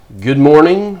Good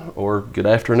morning, or good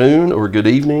afternoon, or good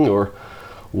evening, or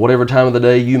whatever time of the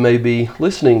day you may be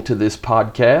listening to this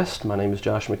podcast. My name is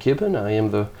Josh McKibben. I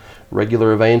am the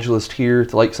regular evangelist here at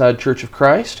the Lakeside Church of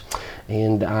Christ,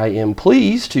 and I am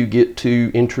pleased to get to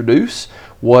introduce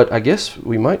what I guess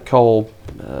we might call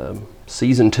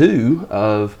Season 2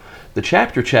 of the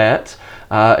Chapter Chats,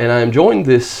 and I am joined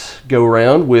this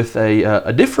go-around with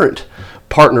a different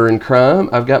partner in crime.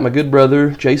 I've got my good brother,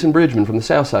 Jason Bridgman from the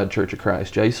Southside Church of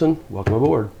Christ. Jason, welcome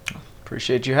aboard.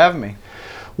 Appreciate you having me.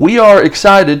 We are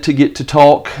excited to get to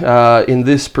talk in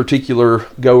this particular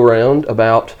go-around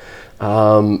about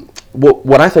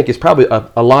what I think is probably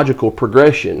a logical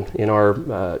progression in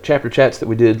our chapter chats that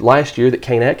we did last year that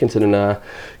Kane Atkinson and I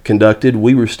conducted.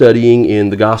 We were studying in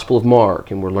the Gospel of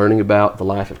Mark, and we're learning about the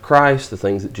life of Christ, the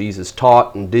things that Jesus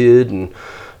taught and did and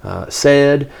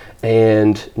said.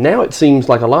 And now it seems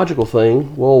like a logical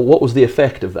thing. Well, what was the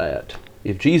effect of that?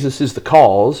 If Jesus is the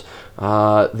cause,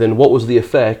 then what was the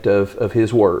effect of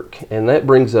his work? And that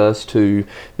brings us to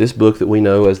this book that we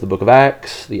know as the book of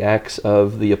Acts, the Acts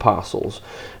of the Apostles.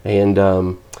 And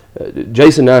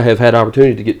Jason and I have had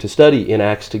opportunity to get to study in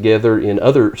Acts together in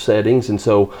other settings, and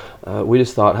so we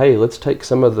just thought, hey, let's take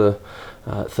some of the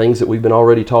things that we've been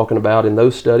already talking about in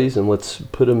those studies and let's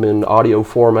put them in audio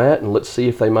format and let's see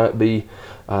if they might be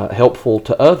helpful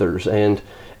to others. And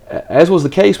as was the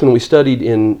case when we studied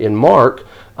in Mark,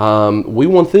 we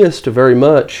want this to very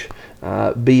much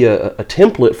be a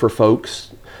template for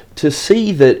folks to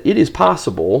see that it is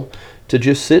possible to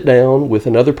just sit down with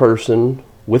another person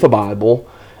with a Bible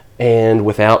and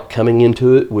without coming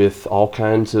into it with all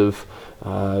kinds of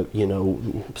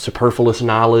superfluous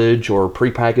knowledge or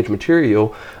prepackaged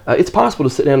material. It's possible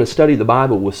to sit down and study the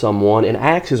Bible with someone, and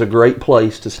Acts is a great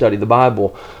place to study the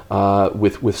Bible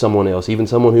with someone else, even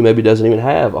someone who maybe doesn't even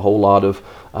have a whole lot of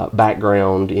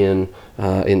background in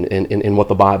what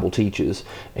the Bible teaches.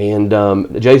 And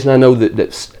Jason, I know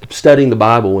that studying the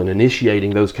Bible and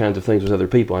initiating those kinds of things with other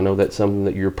people, I know that's something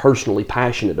that you're personally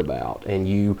passionate about, and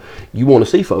you want to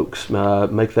see folks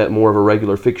make that more of a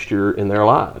regular fixture in their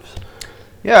lives.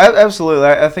 Yeah, absolutely.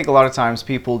 I think a lot of times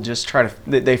people just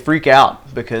they freak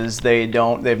out because they've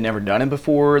never done it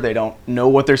before. They don't know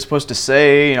what they're supposed to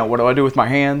say. What do I do with my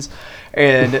hands?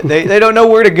 And they don't know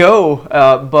where to go.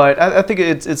 But I think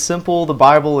it's simple. The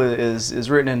Bible is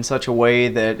written in such a way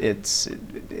that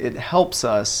it helps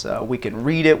us. We can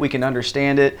read it. We can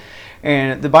understand it.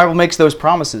 And the Bible makes those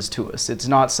promises to us. It's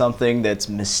not something that's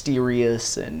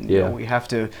mysterious, and we have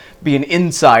to be an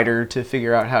insider to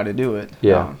figure out how to do it.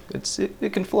 Yeah,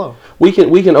 it can flow. We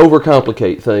can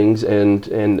overcomplicate things,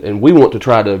 and we want to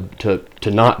try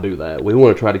to not do that. We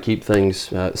want to try to keep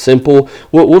things simple.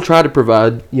 We'll try to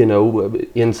provide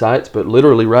insights, but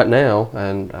literally right now,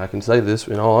 and I can say this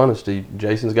in all honesty,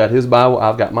 Jason's got his Bible,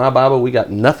 I've got my Bible. We got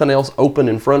nothing else open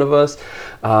in front of us.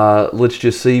 Let's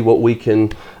just see what we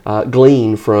can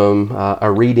glean from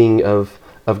a reading of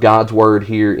God's Word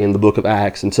here in the book of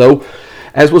Acts. And so,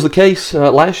 as was the case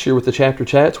last year with the chapter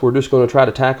chats, we're just going to try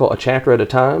to tackle a chapter at a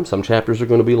time. Some chapters are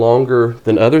going to be longer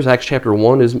than others. Acts chapter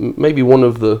 1 is maybe one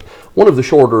of the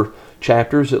shorter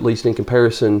chapters, at least in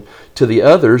comparison to the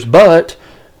others, but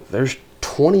there's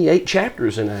 28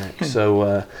 chapters in Acts.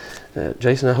 So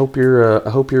Jason, I hope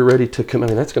you're ready to come. I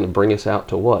mean, that's going to bring us out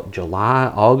to what,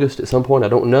 July, August at some point? I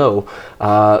don't know.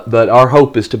 But our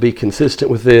hope is to be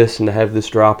consistent with this and to have this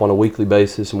drop on a weekly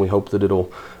basis, and we hope that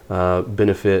it'll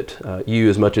benefit you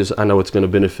as much as I know it's going to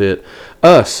benefit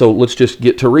us. So let's just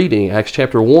get to reading. Acts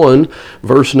chapter 1,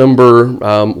 verse number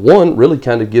 1 really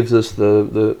kind of gives us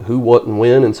the who, what, and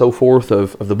when and so forth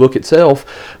of the book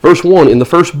itself. Verse 1, in the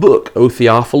first book, O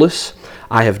Theophilus,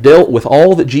 I have dealt with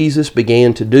all that Jesus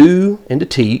began to do and to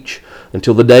teach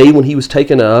until the day when he was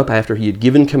taken up after he had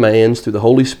given commands through the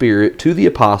Holy Spirit to the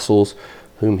apostles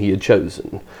whom he had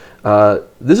chosen.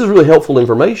 This is really helpful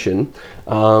information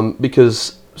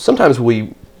because sometimes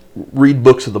we read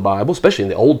books of the Bible, especially in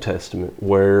the Old Testament,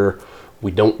 where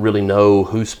we don't really know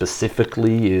who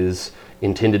specifically is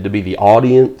intended to be the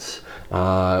audience.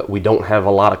 We don't have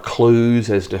a lot of clues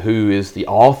as to who is the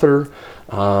author.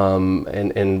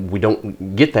 And we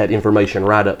don't get that information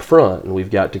right up front, and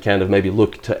we've got to kind of maybe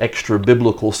look to extra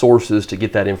biblical sources to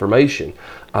get that information.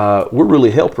 We're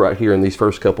really helped right here in these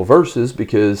first couple verses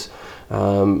because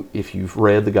if you've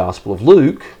read the Gospel of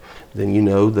Luke, then you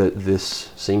know that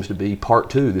this seems to be part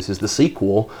 2. This is the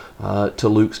sequel to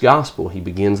Luke's Gospel. He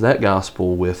begins that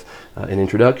Gospel with an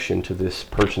introduction to this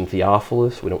person,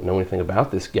 Theophilus. We don't know anything about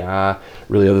this guy,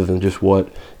 really, other than just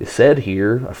what is said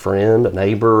here: a friend, a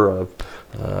neighbor,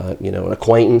 an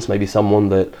acquaintance, maybe someone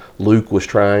that Luke was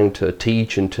trying to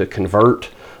teach and to convert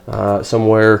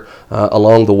somewhere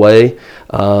along the way.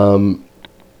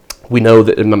 We know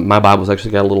that my Bible's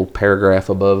actually got a little paragraph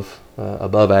above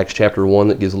Acts chapter 1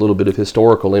 that gives a little bit of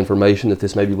historical information that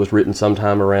this maybe was written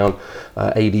sometime around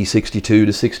AD 62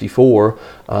 to 64.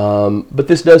 But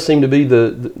this does seem to be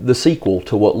the sequel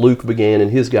to what Luke began in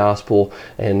his gospel,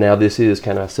 and now this is,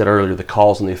 kind of I said earlier, the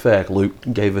cause and the effect. Luke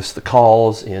gave us the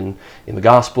cause in the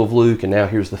Gospel of Luke, and now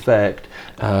here's the effect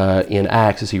in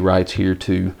Acts as he writes here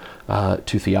to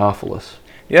Theophilus.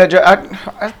 Yeah,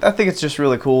 I think it's just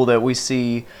really cool that we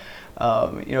see,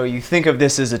 you think of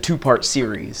this as a two-part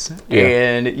series,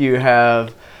 and you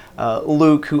have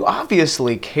Luke, who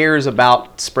obviously cares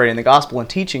about spreading the gospel and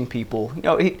teaching people.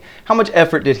 How much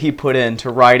effort did he put into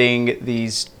writing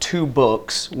these two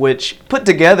books, which put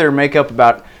together make up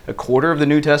about a quarter of the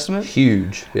New Testament?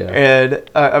 Huge, yeah.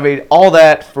 And all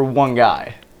that for one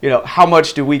guy. How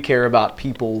much do we care about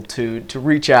people to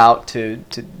reach out to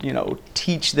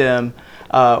teach them?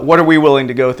 What are we willing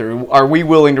to go through? Are we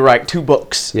willing to write two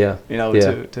books?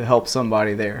 To help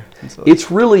somebody there. So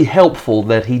it's really helpful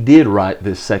that he did write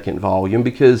this second volume,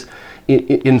 because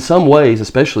in some ways,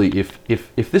 especially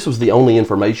if this was the only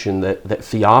information that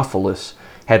Theophilus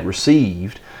had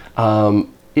received,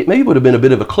 it maybe would have been a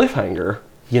bit of a cliffhanger.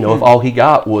 If all he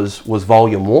got was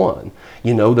volume 1,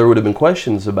 there would have been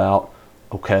questions about,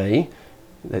 okay,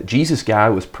 that Jesus guy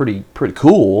was pretty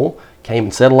cool, came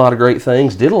and said a lot of great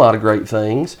things, did a lot of great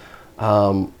things,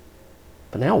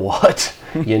 but now what?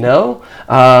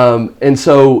 And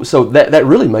so that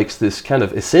really makes this kind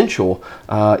of essential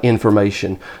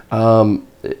information.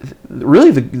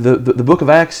 Really, the book of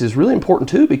Acts is really important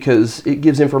too, because it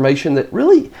gives information that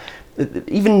really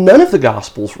even none of the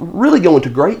Gospels really go into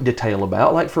great detail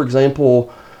about, like, for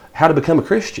example, how to become a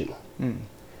Christian.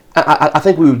 I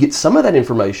think we would get some of that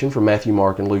information from Matthew,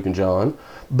 Mark, and Luke, and John,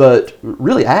 but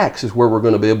really Acts is where we're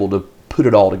going to be able to put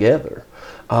it all together.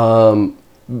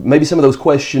 Maybe some of those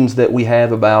questions that we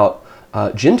have about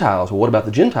Gentiles. Well, what about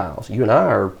the Gentiles? You and I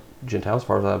are Gentiles, as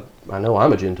far as I know.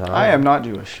 I'm a Gentile. I am not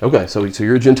Jewish. Okay, so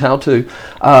you're a Gentile too.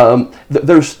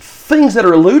 There's things that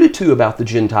are alluded to about the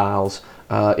Gentiles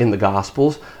in the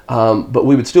Gospels, but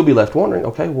we would still be left wondering,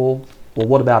 okay, well,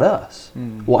 what about us?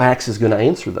 Well, Acts is going to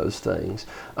answer those things.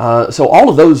 So all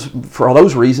of those, for all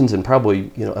those reasons, and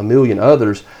probably a million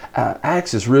others,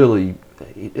 Acts is really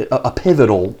a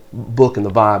pivotal book in the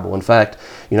Bible. In fact,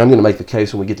 I'm going to make the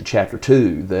case when we get to chapter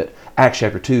 2 that Acts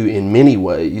chapter 2, in many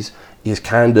ways, is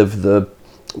kind of the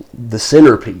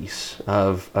centerpiece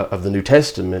of the New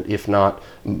Testament, if not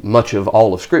much of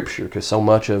all of Scripture, because so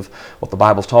much of what the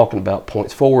Bible's talking about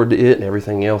points forward to it, and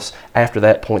everything else after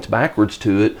that points backwards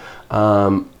to it.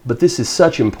 But this is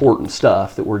such important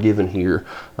stuff that we're given here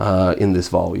in this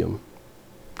volume.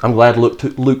 I'm glad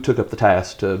Luke took up the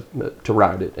task to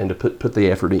write it and to put the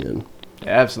effort in.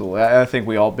 Yeah, absolutely. I think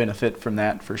we all benefit from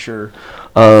that for sure.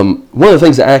 One of the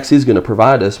things that Acts is going to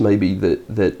provide us, maybe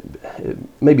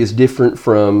that maybe is different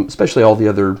from especially all the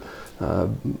other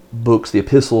books, the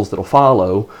epistles that'll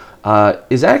follow,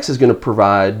 is Acts is going to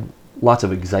provide lots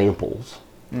of examples.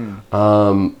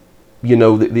 The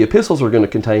epistles are going to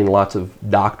contain lots of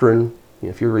doctrine.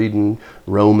 If you're reading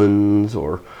Romans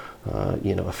or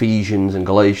Ephesians and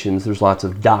Galatians, there's lots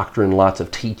of doctrine, lots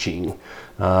of teaching.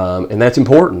 And that's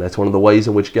important. That's one of the ways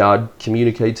in which God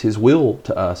communicates His will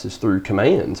to us, is through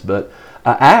commands. But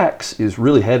Acts is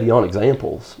really heavy on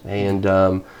examples, and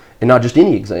not just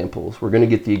any examples. We're going to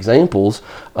get the examples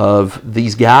of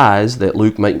these guys that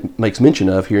Luke makes mention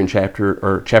of here in chapter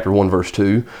 1, verse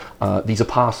 2. These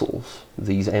apostles,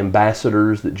 these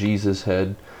ambassadors that Jesus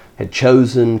had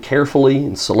chosen carefully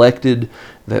and selected,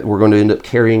 that were going to end up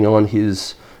carrying on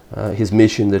his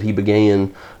mission that he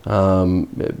began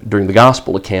during the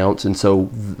gospel accounts. And so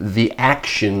the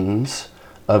actions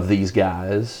of these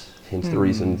guys, hence the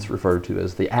reason it's referred to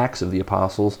as the Acts of the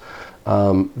Apostles,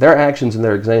 their actions and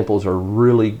their examples are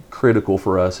really critical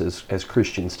for us as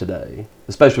Christians today,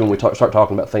 especially when we start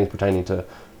talking about things pertaining to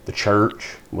the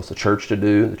church. What's the church to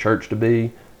do, the church to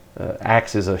be?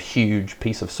 Acts is a huge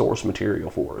piece of source material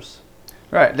for us.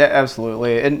 Right,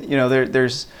 absolutely. And,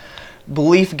 there's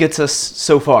belief gets us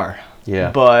so far.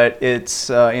 Yeah. But it's,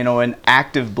 an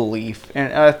active belief.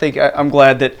 And I think I'm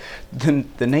glad that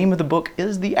the name of the book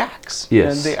is The Acts.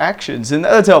 Yes. And the actions. And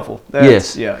that's helpful.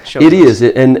 Yes. Yeah, it is.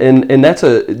 And that's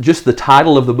just the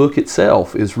title of the book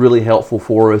itself is really helpful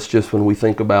for us, just when we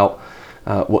think about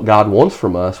what God wants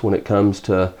from us when it comes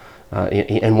to,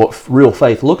 and what real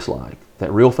faith looks like.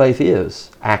 That real faith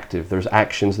is active. There's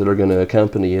actions that are going to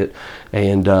accompany it.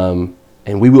 And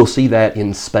we will see that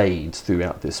in spades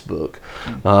throughout this book.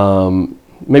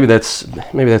 maybe that's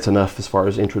enough as far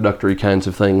as introductory kinds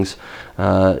of things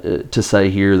to say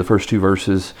here. The first two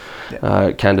verses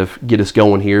kind of get us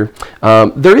going here.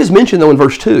 There is mention, though, in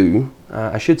verse 2,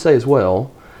 I should say as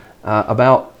well,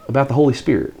 about the Holy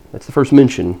Spirit. That's the first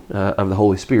mention of the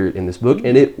Holy Spirit in this book,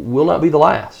 and it will not be the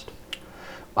last.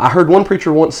 I heard one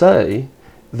preacher once say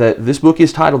that this book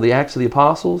is titled The Acts of the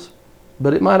Apostles,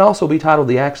 but it might also be titled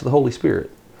The Acts of the Holy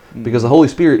Spirit, because the Holy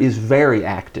Spirit is very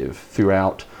active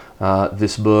throughout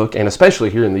this book, and especially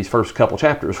here in these first couple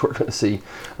chapters, we're going to see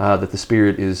that the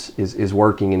Spirit is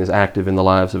working and is active in the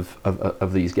lives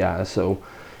of these guys. So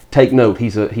take note,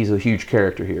 he's a huge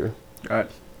character here. All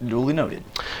right, duly noted.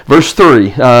 Verse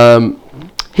 3,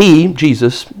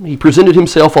 Jesus, he presented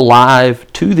himself alive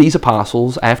to these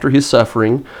apostles after his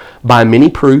suffering by many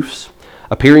proofs,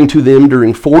 appearing to them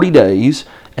during 40 days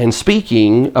and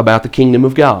speaking about the kingdom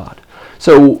of God.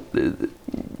 So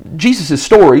Jesus'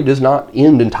 story does not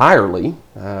end entirely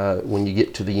when you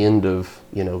get to the end of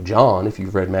John. If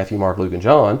you've read Matthew, Mark, Luke, and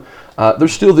John,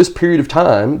 there's still this period of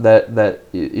time that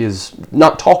is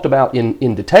not talked about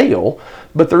in detail,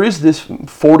 but there is this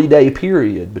 40-day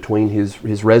period between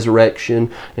his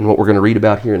resurrection and what we're going to read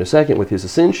about here in a second with his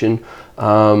ascension.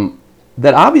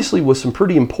 That obviously was some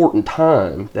pretty important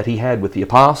time that he had with the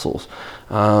apostles,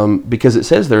 because it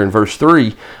says there in verse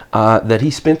 3 that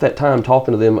he spent that time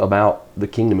talking to them about the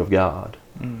kingdom of God.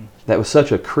 That was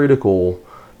such a critical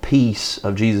piece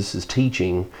of Jesus'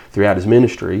 teaching throughout his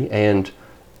ministry, and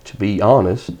to be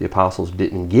honest, the apostles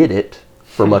didn't get it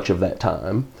for much of that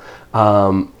time.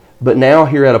 But now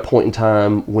here at a point in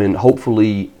time when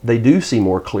hopefully they do see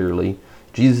more clearly,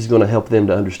 Jesus is going to help them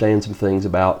to understand some things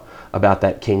about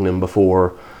that kingdom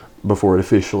before it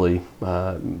officially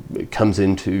comes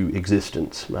into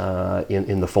existence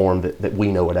in the form that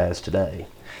we know it as today.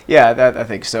 Yeah, I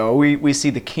think so. We see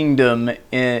the kingdom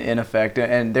in effect,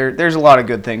 and there's a lot of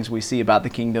good things we see about the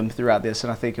kingdom throughout this,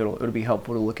 and I think it'll be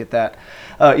helpful to look at that.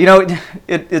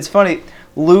 It's funny.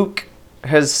 Luke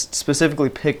has specifically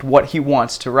picked what he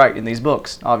wants to write in these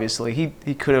books. Obviously,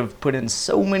 he could have put in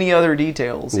so many other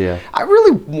details. Yeah. I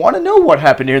really want to know what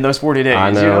happened during those 40 days.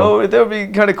 I know. That would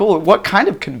be kind of cool. What kind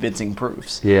of convincing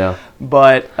proofs? Yeah.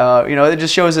 But it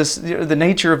just shows us the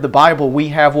nature of the Bible. We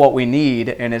have what we need,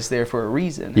 and it's there for a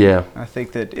reason. Yeah. I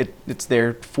think that it's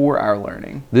there for our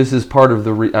learning. This is part of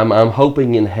the. I'm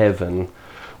hoping in heaven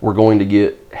we're going to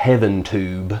get Heaven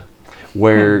Tube,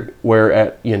 where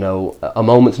at a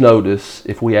moment's notice,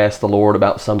 if we ask the Lord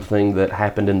about something that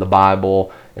happened in the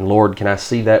Bible, and Lord, can I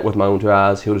see that with my own two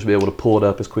eyes? He'll just be able to pull it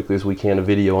up as quickly as we can, a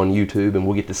video on YouTube, and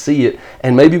we'll get to see it.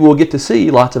 And maybe we'll get to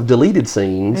see lots of deleted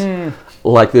scenes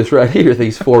like this right here,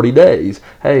 these 40 days.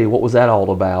 Hey, what was that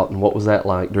all about? And what was that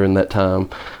like during that time?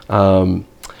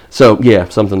 So, yeah,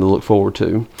 something to look forward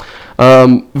to.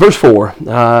 Verse 4,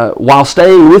 while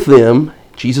staying with them,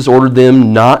 Jesus ordered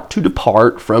them not to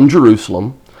depart from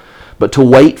Jerusalem, but to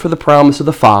wait for the promise of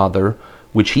the Father,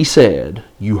 which he said,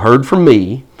 "You heard from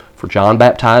me, for John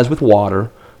baptized with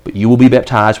water, but you will be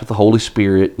baptized with the Holy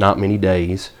Spirit not many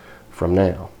days from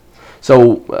now."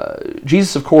 So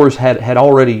Jesus, of course, he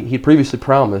had previously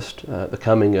promised the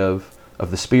coming of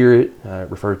the Spirit,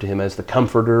 referred to him as the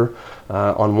Comforter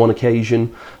on one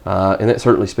occasion, and that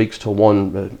certainly speaks to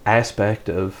one aspect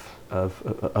of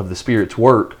the Spirit's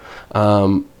work.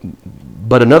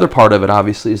 But another part of it,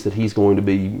 obviously, is that he's going to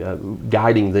be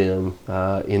guiding them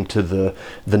into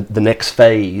the next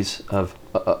phase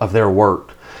of their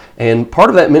work. And part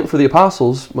of that meant for the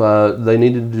apostles, they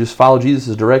needed to just follow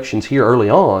Jesus' directions here early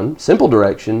on, simple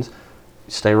directions.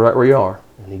 Stay right where you are.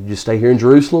 You need to just stay here in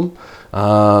Jerusalem.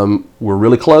 We're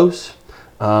really close,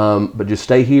 but just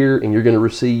stay here and you're going to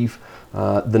receive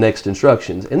the next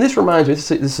instructions. And this reminds me,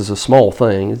 this is a small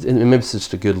thing, and maybe it's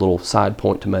just a good little side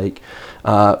point to make.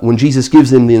 When Jesus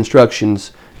gives them the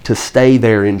instructions to stay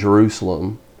there in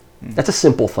Jerusalem, that's a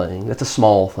simple thing. That's a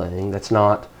small thing. That's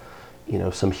not,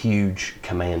 some huge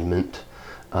commandment.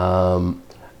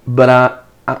 But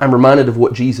I'm reminded of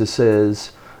what Jesus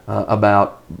says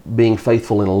about being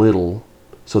faithful in a little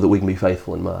so that we can be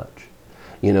faithful in much.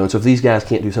 And so if these guys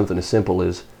can't do something as simple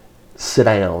as sit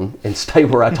down and stay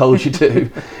where I told you to,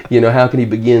 how can he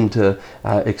begin to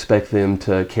expect them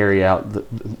to carry out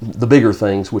the bigger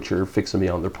things which are fixing to be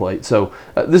on their plate? So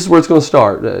this is where it's going to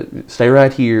start. Stay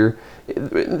right here.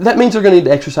 That means they're going to need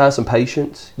to exercise some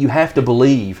patience. You have to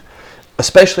believe,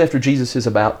 especially after Jesus is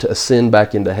about to ascend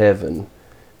back into heaven.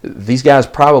 These guys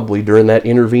probably, during that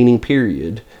intervening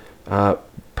period,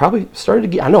 probably started to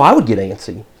get, I know I would get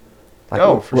antsy.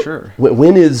 Like, for sure.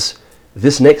 When is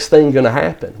this next thing going to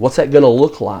happen? What's that going to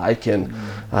look like? And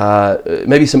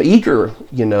maybe some eager,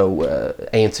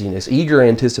 antsiness, eager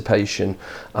anticipation.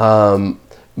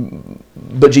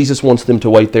 but Jesus wants them to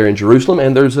wait there in Jerusalem,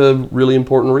 and there's a really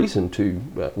important reason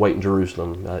to wait in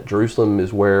Jerusalem. Jerusalem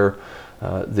is where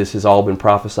this has all been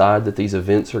prophesied that these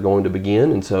events are going to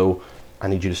begin, and so I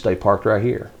need you to stay parked right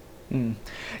here.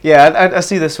 Yeah, I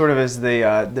see this sort of as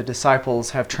the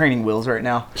disciples have training wheels right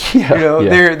now.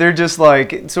 Yeah, they're just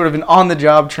like sort of an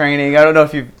on-the-job training. I don't know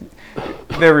if you've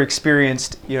ever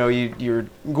experienced, you're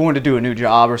going to do a new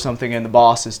job or something, and the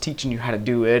boss is teaching you how to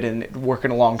do it and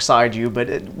working alongside you.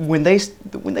 But when they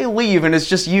leave and it's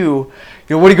just you,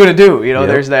 what are you going to do?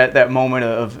 There's that moment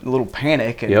of a little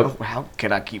panic and how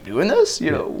can I keep doing this?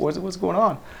 What's going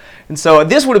on? And so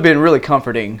this would have been really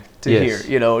comforting to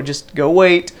hear. Just go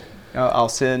wait. I'll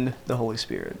send the Holy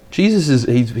Spirit. Jesus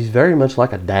he's very much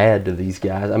like a dad to these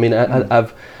guys. I mean,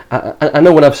 I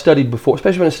know when I've studied before,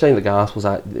 especially when I'm studying the Gospels,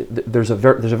 there's a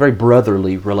very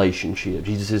brotherly relationship.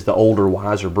 Jesus is the older,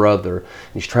 wiser brother.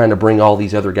 And he's trying to bring all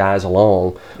these other guys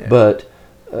along, but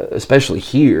especially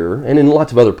here and in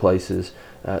lots of other places,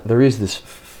 there is this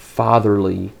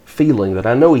fatherly feeling that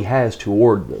I know he has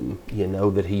toward them.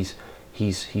 That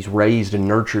he's raised and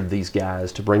nurtured these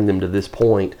guys to bring them to this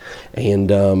point,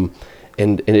 and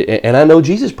I know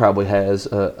Jesus probably has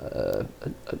a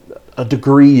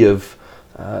degree of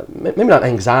maybe not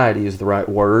anxiety is the right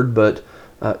word, but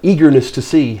eagerness to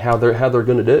see how they're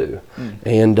going to do,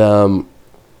 and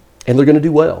they're going to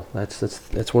do well. That's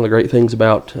one of the great things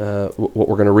about what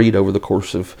we're going to read over the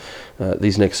course of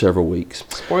these next several weeks.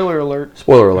 Spoiler alert.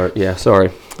 Spoiler alert. Yeah, sorry.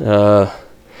 So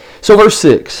verse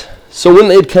 6. So when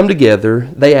they had come together,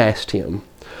 they asked him,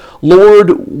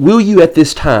 Lord, will you at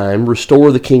this time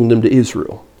restore the kingdom to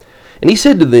Israel? And he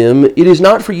said to them, It is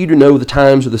not for you to know the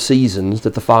times or the seasons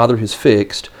that the Father has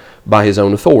fixed by his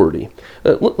own authority.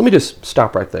 Let me just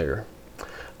stop right there.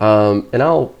 And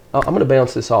I'm going to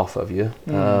bounce this off of you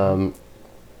because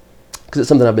it's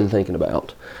something I've been thinking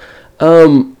about.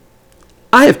 I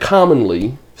have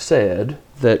commonly said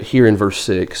that here in verse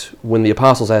 6, when the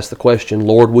apostles ask the question,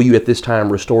 Lord, will you at this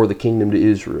time restore the kingdom to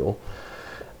Israel?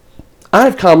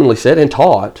 I've commonly said and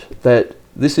taught that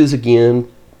this is,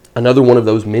 again, another one of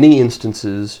those many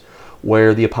instances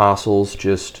where the apostles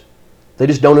just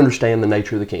don't understand the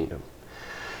nature of the kingdom.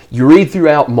 You read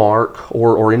throughout Mark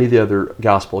or any of the other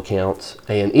gospel accounts,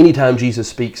 and anytime Jesus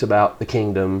speaks about the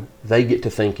kingdom, they get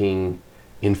to thinking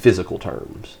in physical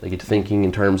terms. They get to thinking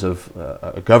in terms of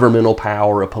a governmental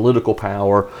power, a political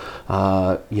power,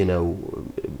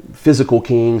 physical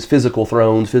kings, physical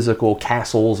thrones, physical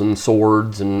castles and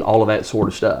swords and all of that sort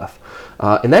of stuff.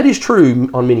 And that is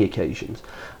true on many occasions.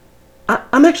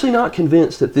 I'm actually not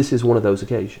convinced that this is one of those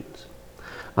occasions.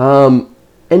 And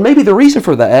maybe the reason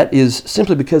for that is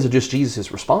simply because of just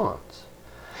Jesus' response.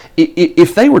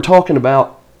 If they were talking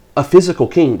about a physical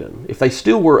kingdom, if they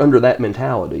still were under that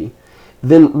mentality,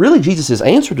 then really Jesus'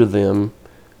 answer to them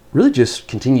really just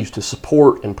continues to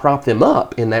support and prop them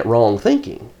up in that wrong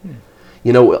thinking.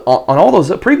 On all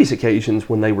those previous occasions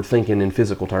when they were thinking in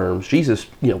physical terms, Jesus,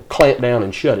 clamped down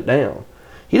and shut it down.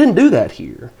 He didn't do that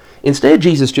here. Instead,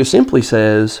 Jesus just simply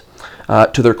says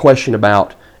to their question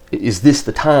about, is this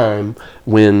the time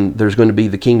when there's going to be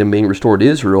the kingdom being restored to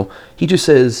Israel? He just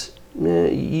says,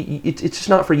 it's just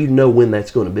not for you to know when that's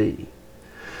going to be.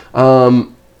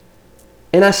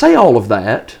 And I say all of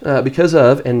that because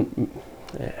of, and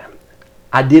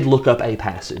I did look up a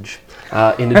passage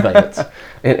in advance,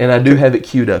 and I do have it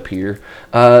queued up here.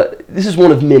 This is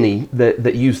one of many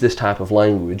that use this type of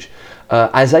language.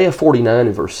 Isaiah 49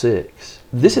 and verse 6.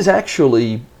 This is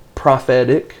actually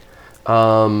prophetic,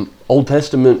 Old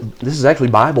Testament, this is actually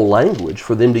Bible language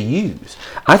for them to use.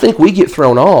 I think we get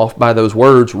thrown off by those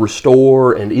words,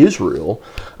 restore and Israel,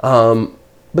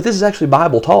 but this is actually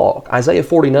Bible talk. Isaiah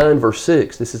 49 verse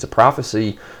 6, this is a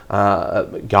prophecy.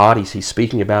 God, he's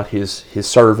speaking about his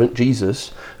servant,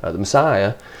 Jesus, the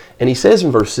Messiah. And he says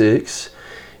in verse 6,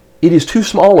 It is too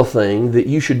small a thing that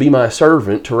you should be my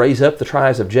servant to raise up the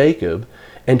tribes of Jacob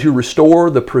and to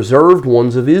restore the preserved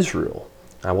ones of Israel.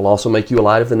 I will also make you a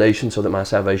light of the nations so that my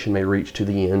salvation may reach to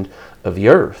the end of the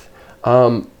earth.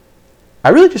 I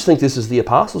really just think this is the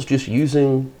apostles just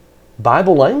using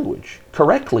Bible language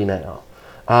correctly now.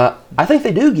 I think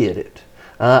they do get it.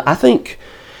 I think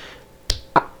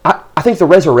the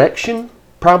resurrection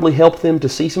probably helped them to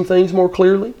see some things more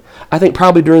clearly. I think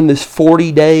probably during this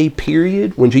 40-day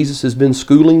period when Jesus has been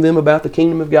schooling them about the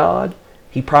kingdom of God,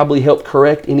 he probably helped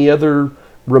correct any other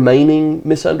remaining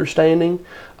misunderstanding.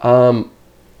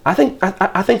 I think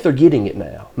they're getting it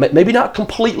now. Maybe not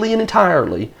completely and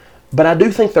entirely, but I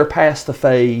do think they're past the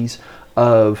phase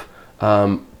of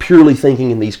purely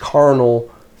thinking in these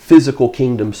carnal, physical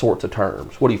kingdom sorts of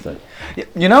terms. What do you think?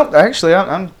 You know, actually,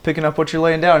 I'm picking up what you're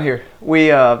laying down here. We,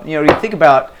 you think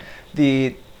about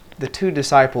the two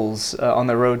disciples on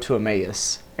the road to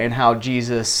Emmaus and how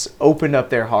Jesus opened up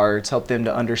their hearts, helped them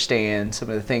to understand some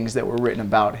of the things that were written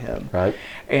about him. Right.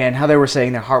 And how they were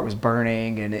saying their heart was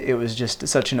burning, and it was just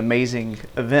such an amazing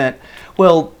event.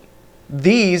 Well,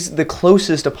 the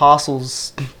closest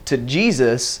apostles to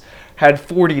Jesus had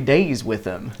 40 days with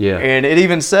him. Yeah. And it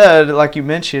even said, like you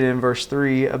mentioned in verse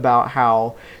 3, about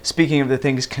how, speaking of the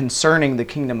things concerning the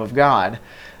kingdom of God,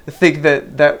 I think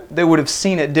that they would have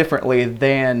seen it differently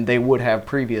than they would have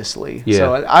previously. Yeah.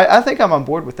 So I think I'm on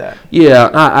board with that.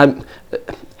 Yeah,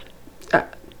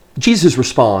 Jesus'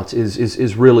 response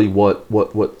is really what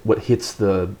hits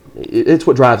it's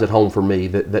what drives it home for me,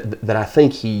 that I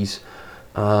think he's,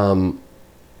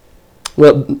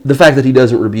 well, the fact that he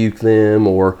doesn't rebuke them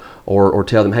or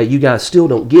tell them, hey, you guys still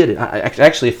don't get it.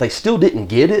 Actually, if they still didn't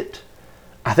get it,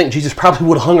 I think Jesus probably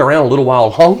would have hung around a little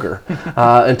while longer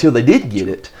until they did get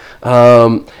it.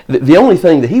 The only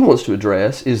thing that he wants to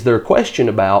address is their question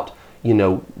about,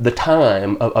 the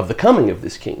time of the coming of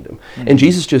this kingdom. Mm-hmm. And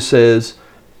Jesus just says,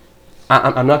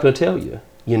 I'm not going to tell you.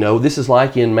 This is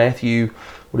like in Matthew,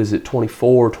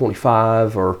 24,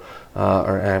 25, or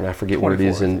I forget what it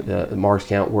is in Mark's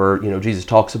account, where Jesus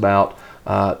talks about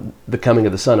the coming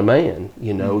of the Son of Man.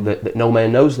 Mm-hmm. that no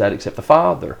man knows that except the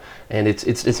Father, and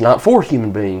it's not for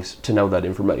human beings to know that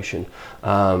information.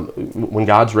 When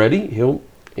God's ready,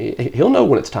 He'll know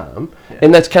when it's time, yeah.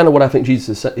 And that's kind of what I think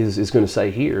Jesus is going to say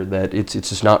here. That it's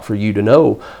just not for you to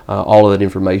know all of that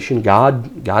information.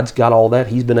 God's got all that.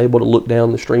 He's been able to look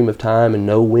down the stream of time and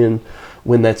know when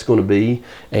that's going to be,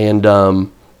 and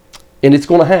it's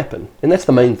going to happen. And that's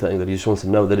the main thing, that he just wants to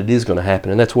know that it is going to happen.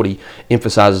 And that's what he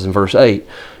emphasizes in verse 8.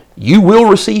 You will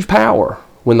receive power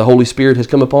when the Holy Spirit has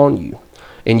come upon you,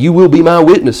 and you will be my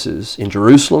witnesses in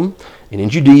Jerusalem and in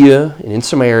Judea and in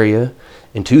Samaria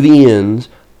and to the ends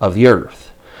of the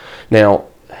earth. Now,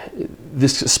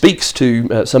 this speaks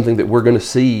to something that we're going to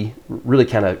see really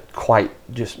kind of quite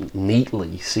just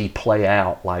neatly see play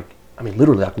out,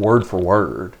 literally like word for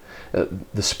word,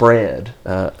 the spread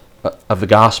of the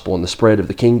gospel and the spread of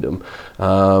the kingdom,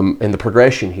 and the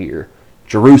progression here.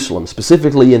 Jerusalem,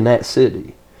 specifically in that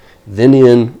city,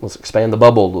 then let's expand the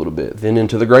bubble a little bit, then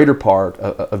into the greater part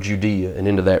of Judea and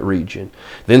into that region.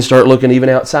 Then start looking even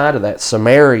outside of that,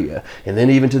 Samaria, and then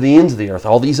even to the ends of the earth,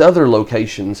 all these other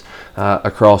locations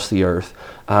across the earth.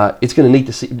 It's going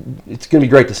to be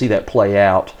great to see that play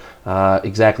out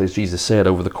exactly as Jesus said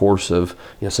over the course of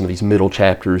some of these middle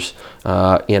chapters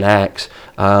in Acts.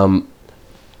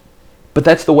 But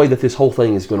that's the way that this whole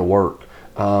thing is going to work.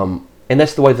 And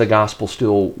that's the way the gospel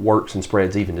still works and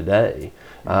spreads even today.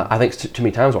 I think too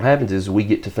many times what happens is we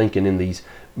get to thinking in these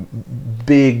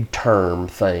big term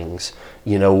things.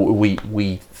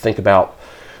 We think about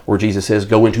where Jesus says,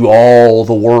 go into all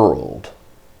the world.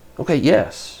 Okay,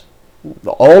 yes.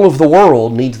 All of the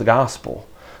world needs the gospel.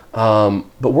 But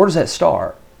where does that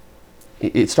start?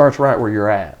 It starts right where you're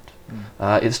at.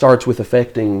 It starts with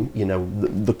affecting,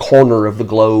 the corner of the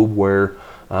globe where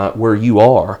you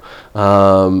are,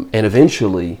 and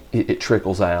eventually it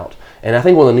trickles out. And I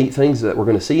think one of the neat things that we're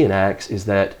going to see in Acts is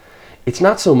that it's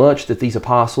not so much that these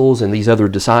apostles and these other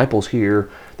disciples here,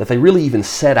 that they really even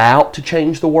set out to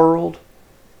change the world.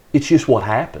 It's just what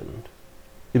happened.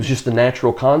 It was just the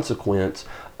natural consequence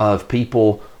of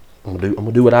people, I'm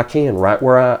gonna do what I can right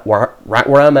where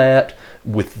I'm at,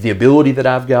 with the ability that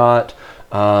I've got,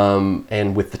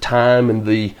 and with the time and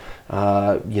the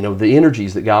the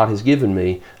energies that God has given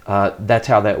me. That's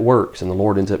how that works, and the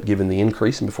Lord ends up giving the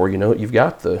increase, and before you know it, you've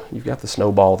got the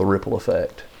snowball, the ripple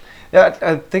effect. Yeah,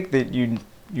 I think that you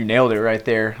nailed it right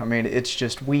there. I mean, it's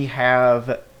just we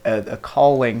have a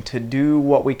calling to do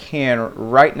what we can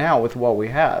right now with what we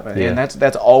have, and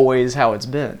that's always how it's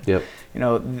been. Yep.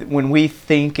 When we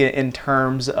think in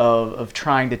terms of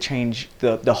trying to change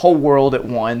the whole world at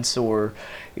once, or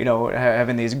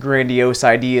having these grandiose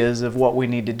ideas of what we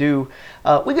need to do,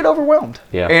 we get overwhelmed.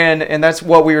 Yeah. And that's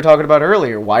what we were talking about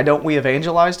earlier. Why don't we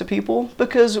evangelize to people?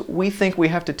 Because we think we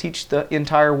have to teach the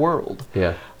entire world.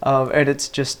 Yeah. And it's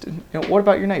just, what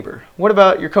about your neighbor? What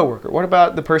about your coworker? What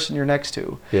about the person you're next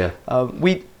to? Yeah.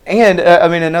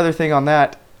 Another thing on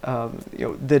that,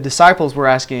 the disciples were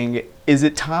asking, is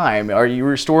it time? Are you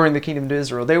restoring the kingdom to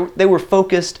Israel? They were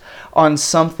focused on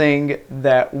something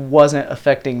that wasn't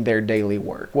affecting their daily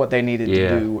work, what they needed to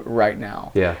do right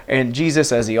now. Yeah. And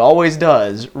Jesus, as he always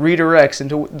does, redirects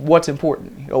into what's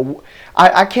important.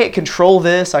 I can't control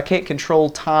this. I can't control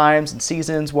times and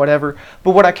seasons, whatever.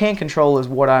 But what I can control is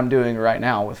what I'm doing right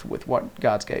now with what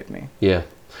God's gave me. Yeah.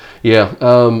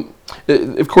 Yeah.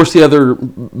 Of course, the other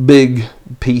big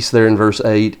piece there in verse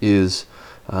 8 is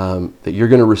that you're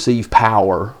going to receive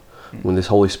power when this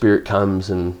Holy Spirit comes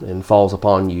and falls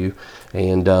upon you,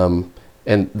 and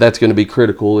that's going to be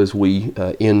critical as we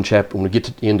when we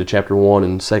get into chapter 1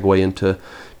 and segue into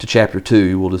chapter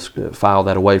 2. We'll just file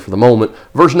that away for the moment.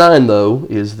 Verse 9, though,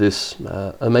 is this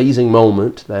amazing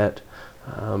moment that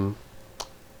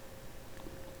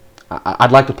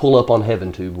I'd like to pull up on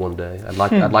HeavenTube one day.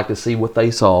 I'd like to see what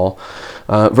they saw.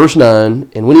 Verse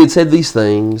 9, and when he had said these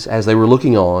things, as they were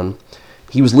looking on,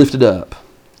 he was lifted up,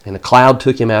 and a cloud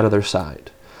took him out of their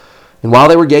sight. And while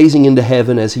they were gazing into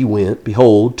heaven as he went,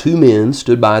 behold, 2 men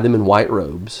stood by them in white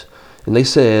robes. And they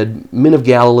said, Men of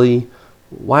Galilee,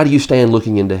 why do you stand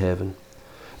looking into heaven?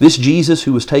 This Jesus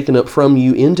who was taken up from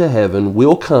you into heaven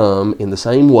will come in the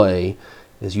same way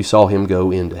as you saw him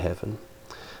go into heaven.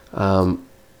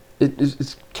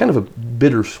 It's kind of a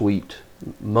bittersweet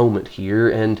moment here,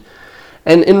 and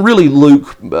really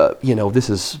Luke, this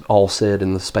is all said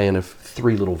in the span of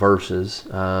 3 little verses.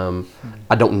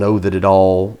 I don't know that it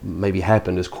all maybe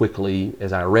happened as quickly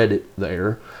as I read it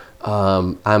there.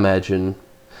 I imagine,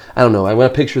 I don't know, when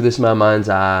I picture this in my mind's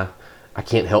eye, I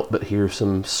can't help but hear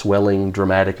some swelling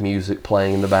dramatic music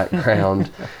playing in the background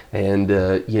and,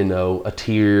 a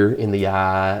tear in the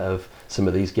eye of some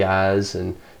of these guys,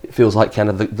 and it feels like kind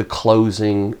of the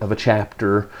closing of a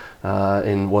chapter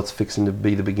and what's fixing to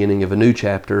be the beginning of a new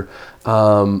chapter.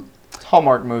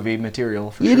 Hallmark movie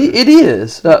material. For sure. It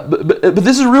is, but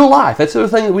this is real life. That's the other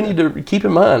thing that we need to keep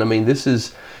in mind. I mean, this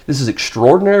is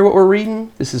extraordinary what we're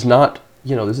reading. This is not,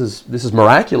 this is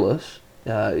miraculous.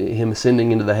 Him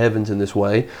ascending into the heavens in this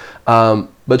way, but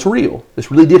it's real. This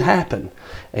really did happen,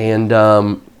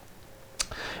 and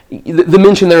the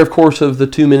mention there, of course, of the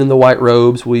 2 men in the white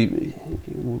robes, we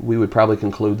would probably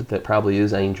conclude that probably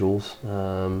is angels.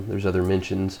 There's other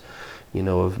mentions,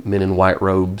 of men in white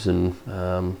robes, and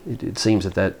it seems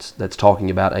that's talking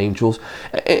about angels.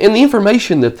 And the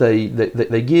information that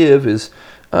they give is,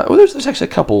 there's actually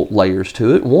a couple layers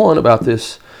to it. One about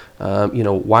this,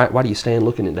 why do you stand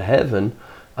looking into heaven?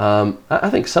 I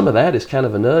think some of that is kind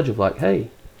of a nudge of like, hey,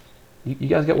 you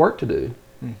guys got work to do.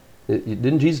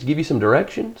 Didn't Jesus give you some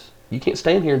directions? You can't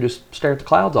stand here and just stare at the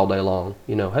clouds all day long.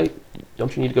 Hey,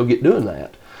 don't you need to go get doing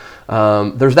that?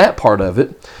 There's that part of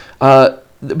it. But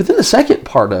then the second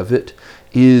part of it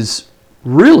is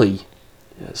really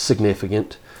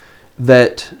significant,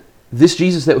 that this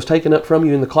Jesus that was taken up from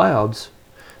you in the clouds,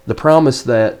 the promise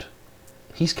that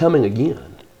he's coming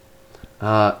again.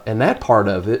 And that part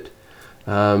of it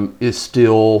is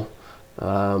still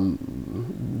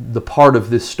the part of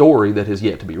this story that has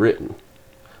yet to be written.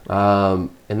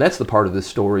 And that's the part of this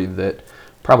story that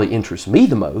probably interests me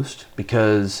the most,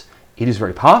 because it is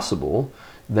very possible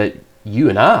that you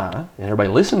and I, and everybody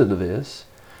listening to this,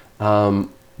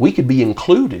 we could be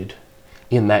included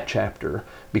in that chapter,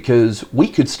 because we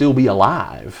could still be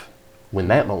alive when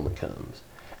that moment comes.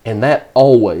 And that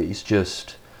always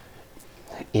just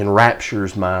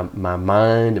enraptures my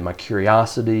mind and my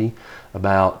curiosity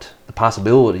about the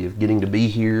possibility of getting to be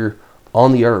here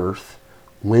on the earth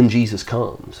when Jesus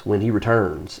comes, when he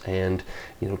returns, and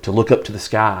to look up to the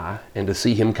sky and to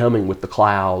see him coming with the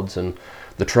clouds and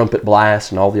the trumpet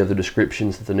blast and all the other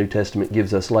descriptions that the New Testament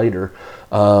gives us later.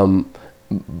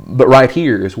 But right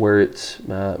here is where it's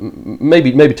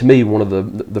maybe to me one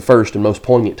of the first and most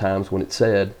poignant times when it's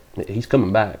said he's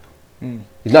coming back.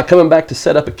 He's not coming back to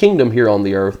set up a kingdom here on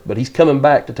the earth, but he's coming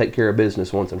back to take care of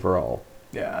business once and for all.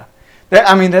 Yeah.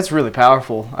 That's really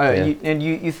powerful.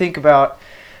 You think about,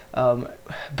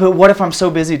 but what if I'm so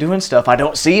busy doing stuff I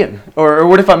don't see him? Or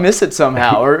what if I miss it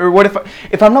somehow? or what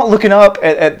if I'm not looking up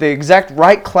at the exact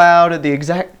right cloud at the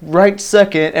exact right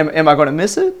second, am I going to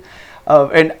miss it?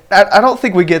 And I don't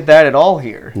think we get that at all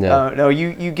here. No,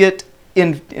 you get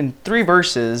in 3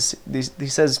 verses, he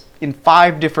says in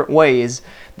 5 different ways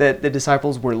that the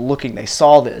disciples were looking. They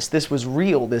saw this. This was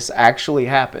real. This actually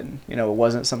happened. It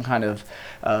wasn't some kind of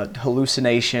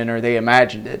hallucination or they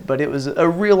imagined it, but it was a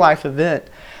real life event.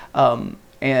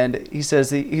 And he says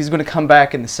he's going to come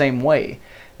back in the same way.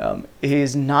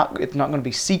 It's not going to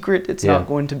be secret. It's not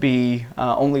going to be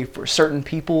only for certain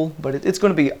people, but it's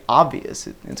going to be obvious.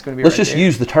 It's going to be. Let's just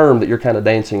use the term that you're kind of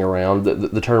dancing around.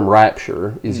 The term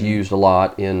rapture is used a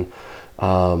lot in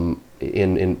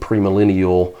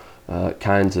premillennial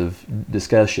kinds of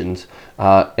discussions,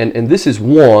 and this is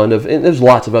one of. And there's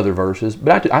lots of other verses,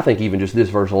 but I think even just this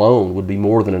verse alone would be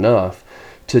more than enough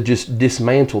to just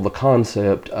dismantle the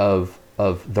concept of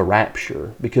the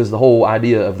rapture, because the whole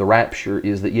idea of the rapture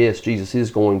is that yes, Jesus is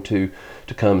going to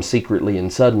come secretly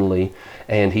and suddenly,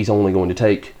 and he's only going to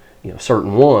take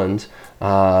certain ones,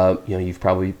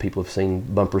 People have seen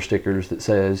bumper stickers that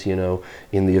says,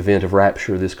 in the event of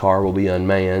rapture, this car will be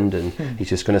unmanned, and he's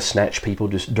just going to snatch people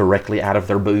just directly out of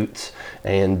their boots,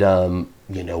 and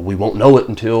we won't know it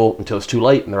until it's too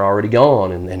late, and they're already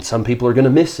gone, and some people are going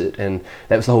to miss it. And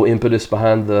that was the whole impetus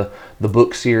behind the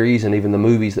book series and even the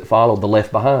movies that followed, the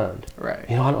Left Behind. Right.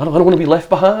 I don't want to be left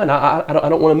behind. I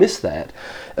don't want to miss that.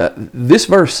 This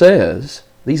verse says,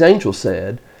 these angels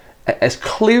said, as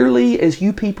clearly as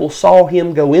you people saw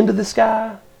him go into the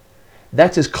sky,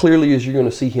 that's as clearly as you're going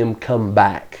to see him come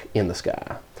back in the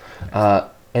sky.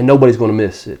 And nobody's going to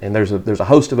miss it. And there's a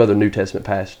host of other New Testament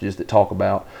passages that talk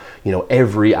about,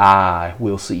 every eye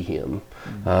will see him,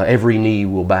 every knee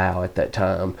will bow at that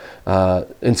time.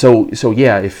 And so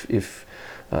yeah, if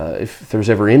there's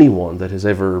ever anyone that has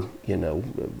ever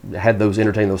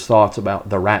entertained those thoughts about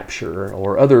the rapture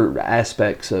or other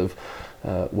aspects of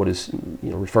what is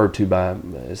referred to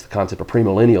as the concept of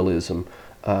premillennialism,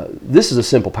 this is a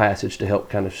simple passage to help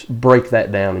kind of break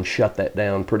that down and shut that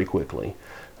down pretty quickly.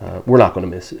 We're not going to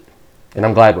miss it, and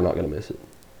I'm glad we're not going to miss it.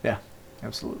 Yeah,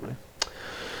 absolutely.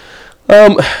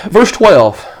 Verse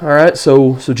 12. All right,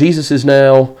 so Jesus is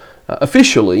now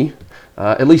officially,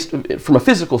 at least from a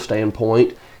physical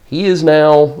standpoint, he is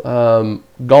now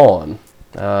gone.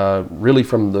 Really,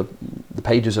 from the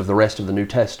pages of the rest of the New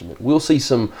Testament, we'll see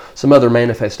some other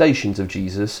manifestations of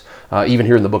Jesus, even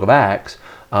here in the Book of Acts.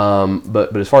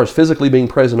 But as far as physically being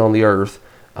present on the earth,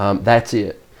 that's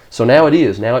it. So now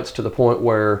it's to the point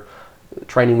where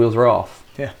training wheels are off.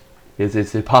 Yeah.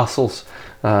 It's the apostles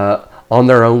on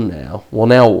their own now. Well,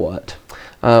 now what?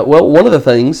 One of the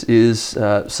things is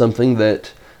something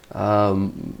that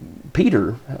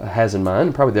Peter has in mind,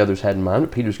 and probably the others had in mind,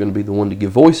 but Peter's going to be the one to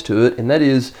give voice to it, and that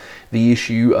is the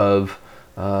issue of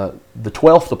the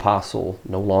 12th apostle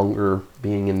no longer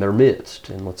being in their midst.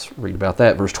 And let's read about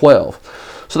that, verse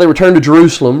 12. So they returned to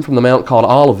Jerusalem from the mount called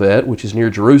Olivet, which is near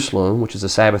Jerusalem, which is a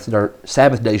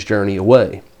Sabbath day's journey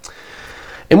away.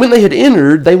 And when they had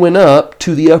entered, they went up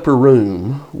to the upper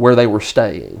room where they were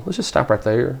staying. Let's just stop right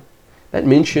there. That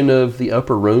mention of the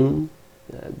upper room,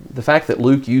 the fact that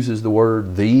Luke uses the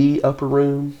word the upper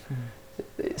room,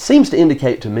 it seems to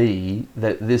indicate to me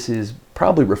that this is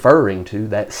probably referring to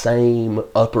that same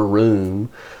upper room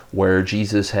where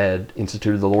Jesus had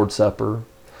instituted the Lord's Supper.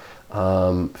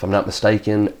 If I'm not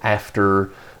mistaken,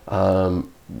 after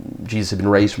Jesus had been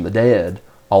raised from the dead,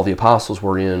 all the apostles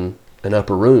were in an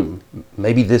upper room.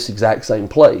 Maybe this exact same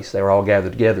place. They were all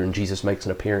gathered together, and Jesus makes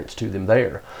an appearance to them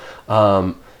there.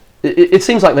 It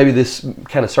seems like maybe this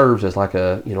kind of serves as like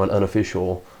an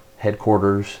unofficial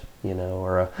headquarters,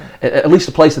 or at least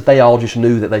a place that they all just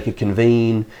knew that they could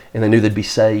convene, and they knew they'd be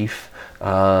safe.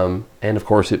 And of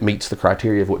course, it meets the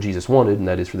criteria of what Jesus wanted, and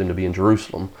that is for them to be in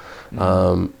Jerusalem.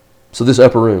 So this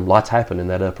upper room, lots happened in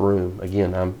that upper room.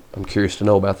 Again, I'm curious to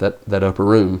know about that upper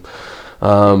room.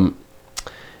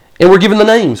 And we're given the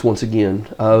names, once again,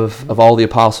 of all the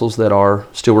apostles that are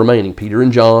still remaining. Peter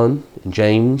and John, and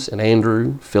James and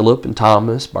Andrew, Philip and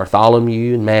Thomas,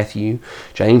 Bartholomew and Matthew,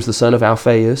 James the son of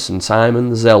Alphaeus, and Simon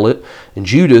the Zealot, and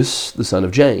Judas the son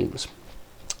of James.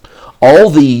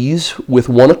 All these, with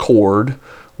one accord,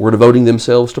 were devoting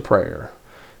themselves to prayer.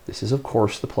 This is, of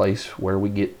course, the place where we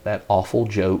get that awful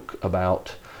joke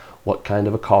about what kind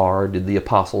of a car did the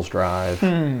apostles drive.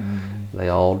 They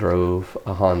all drove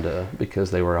a Honda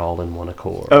because they were all in one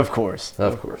accord. Of course.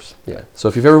 Of course, yeah. So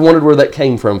if you've ever wondered where that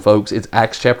came from, folks, it's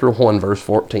Acts chapter 1, verse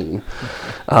 14.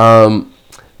 But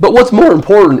what's more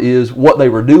important is what they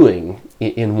were doing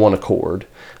in one accord.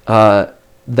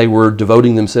 They were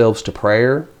devoting themselves to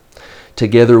prayer,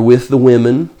 together with the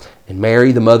women, and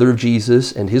Mary, the mother of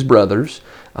Jesus, and his brothers.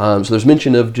 So there's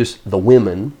mention of just the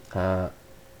women.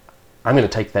 I'm going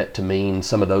to take that to mean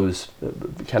some of those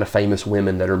kind of famous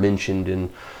women that are mentioned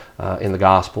in the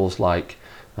Gospels, like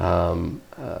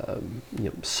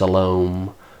Salome,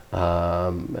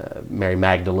 Mary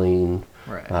Magdalene,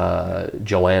 right.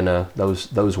 Joanna.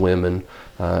 Those women.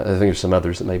 I think there's some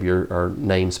others that maybe are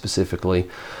named specifically,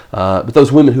 but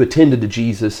those women who attended to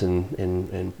Jesus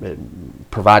and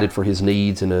provided for his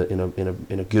needs in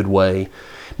a good way.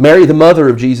 Mary, the mother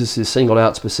of Jesus, is singled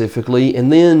out specifically,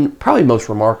 and then probably most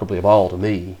remarkably of all to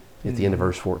me, at the end of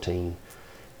verse 14,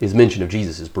 is mention of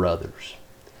Jesus' brothers.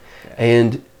 Yeah.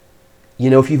 And,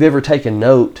 if you've ever taken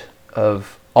note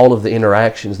of all of the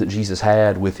interactions that Jesus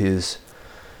had with his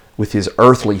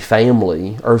earthly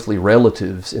family, earthly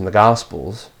relatives in the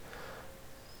Gospels,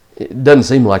 it doesn't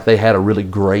seem like they had a really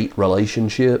great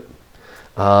relationship,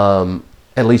 at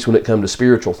least when it comes to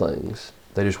spiritual things.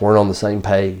 They just weren't on the same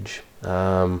page.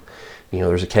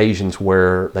 There's occasions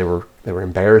where they were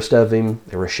embarrassed of him,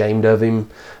 they were ashamed of him.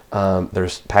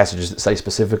 There's passages that say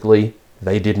specifically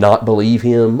they did not believe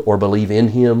him or believe in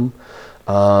him.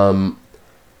 And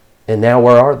now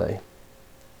where are they?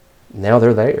 Now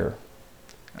they're there.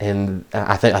 And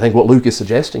I think what Luke is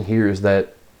suggesting here is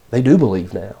that they do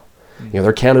believe now. You know,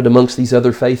 they're counted amongst these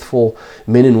other faithful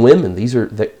men and women.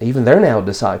 Even they're now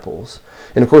disciples.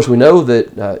 And of course, we know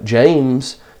that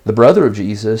James, the brother of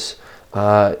Jesus,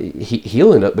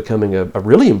 he'll end up becoming a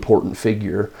really important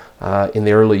figure in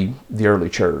the early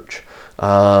church.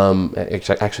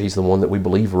 Actually, he's the one that we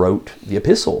believe wrote the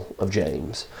epistle of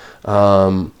James.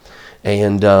 I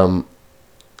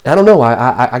don't know.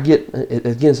 I get,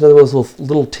 again, it's another of those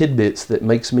little tidbits that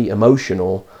makes me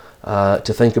emotional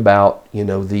to think about, you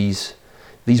know, these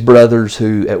brothers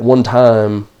who at one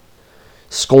time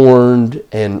scorned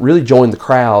and really joined the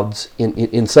crowds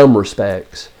in some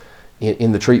respects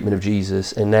in the treatment of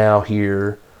Jesus, and now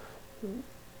here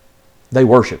they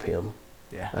worship him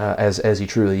as he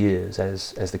truly is,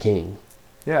 as the King.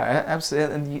 Yeah,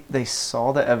 absolutely. And they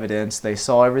saw the evidence. They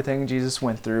saw everything Jesus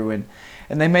went through, and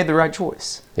they made the right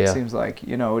choice. Yeah. It seems like,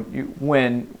 you know,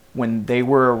 when they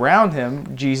were around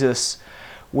him, Jesus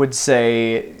would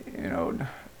say, you know,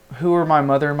 who are my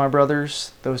mother and my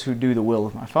brothers? Those who do the will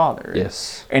of my Father.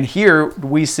 Yes. And here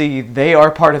we see they are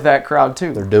part of that crowd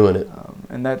too. They're doing it.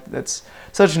 And that's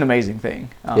such an amazing thing.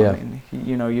 And,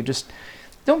 you know, you just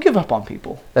don't give up on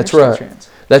people. That's right.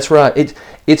 That's right.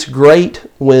 It's great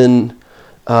when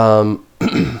when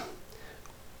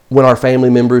our family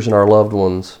members and our loved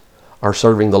ones are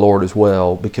serving the Lord as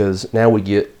well, because now we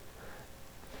get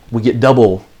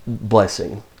double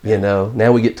blessing. You know,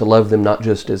 now we get to love them not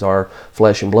just as our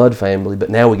flesh and blood family, but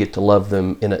now we get to love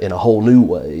them in a whole new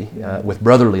way, with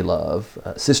brotherly love,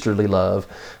 sisterly love,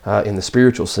 in the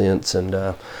spiritual sense.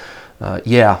 And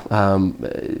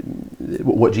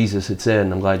what Jesus had said,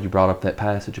 and I'm glad you brought up that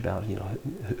passage about, you know,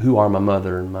 who are my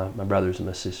mother and my brothers and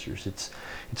my sisters. It's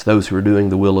those who are doing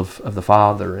the will of the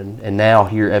Father, and now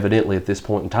here evidently at this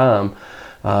point in time,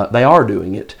 they are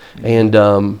doing it. And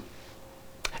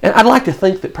I'd like to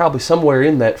think that probably somewhere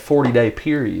in that 40-day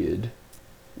period,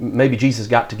 maybe Jesus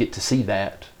got to see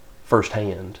that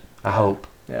firsthand, I hope.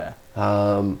 Yeah.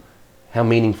 How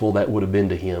meaningful that would have been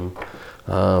to him,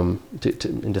 and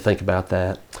to think about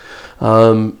that.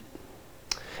 And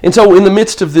so in the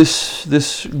midst of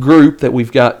this group that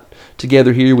we've got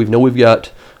together here, we've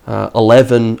got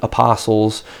 11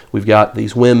 apostles. We've got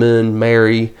these women,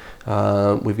 Mary.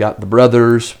 We've got the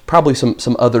brothers, probably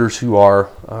some others who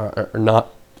are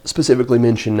not specifically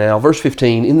mentioned now. Verse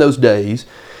 15, in those days,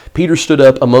 Peter stood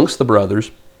up amongst the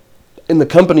brothers, and the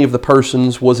company of the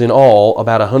persons was in all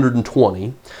about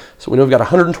 120. So we know we've got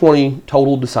 120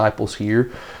 total disciples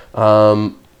here.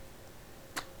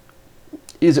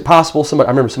 Is it possible, I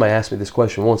remember somebody asked me this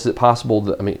question once, is it possible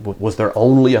that, was there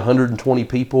only 120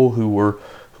 people who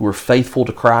were faithful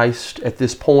to Christ at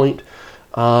this point?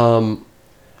 I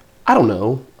don't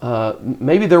know.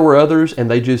 Maybe there were others, and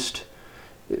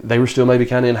they were still maybe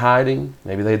kind of in hiding.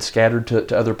 Maybe they had scattered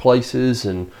to other places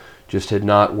and just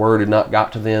word had not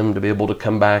got to them to be able to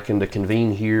come back and to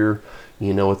convene here,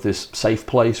 you know, at this safe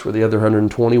place where the other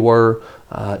 120 were.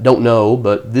 Don't know,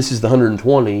 but this is the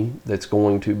 120 that's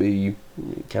going to be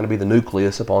the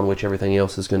nucleus upon which everything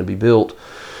else is going to be built.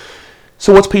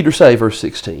 So what's Peter say, verse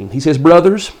 16? He says,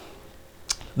 "Brothers,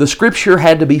 the scripture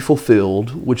had to be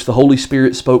fulfilled, which the Holy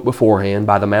Spirit spoke beforehand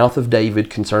by the mouth of David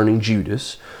concerning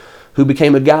Judas, who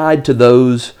became a guide to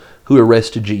those who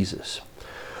arrested Jesus.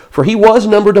 For he was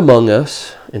numbered among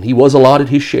us, and he was allotted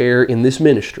his share in this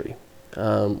ministry."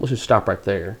 Let's just stop right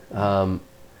there. I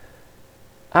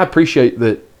appreciate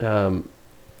that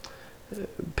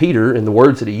Peter, in the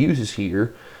words that he uses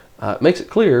here, makes it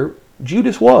clear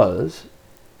Judas was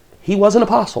an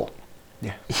apostle.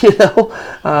 Yeah. You know,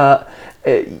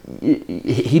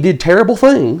 he did terrible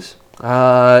things.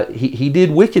 He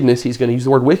did wickedness. He's going to use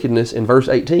the word wickedness in verse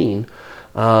 18.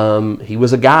 He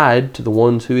was a guide to the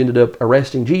ones who ended up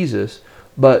arresting Jesus,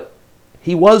 but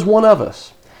he was one of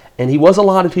us, and he was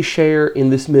allotted his share in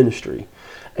this ministry.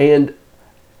 And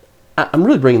I'm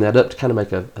really bringing that up to kind of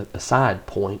make a side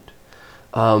point.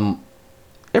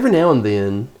 Every now and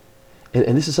then,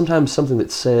 and this is sometimes something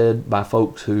that's said by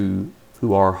folks who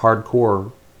are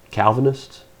hardcore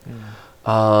Calvinists,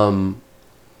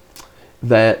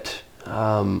 that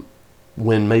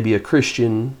when maybe a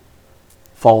Christian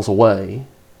falls away,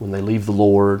 when they leave the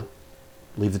Lord,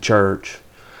 leave the church,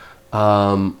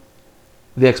 the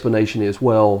explanation is,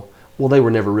 well, they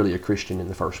were never really a Christian in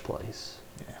the first place.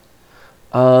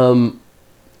 Yeah.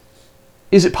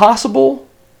 Is it possible?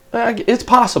 It's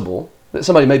possible that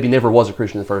somebody maybe never was a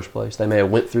Christian in the first place. They may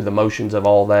have went through the motions of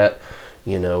all that,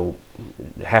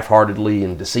 half-heartedly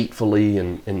and deceitfully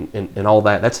and all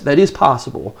that. That is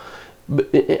possible.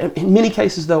 But in many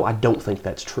cases, though, I don't think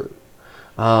that's true.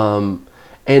 And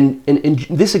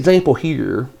this example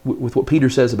here, with what Peter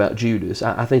says about Judas,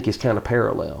 I think is kind of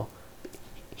parallel.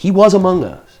 He was among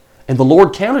us, and the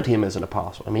Lord counted him as an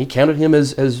apostle. I mean, He counted him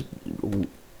as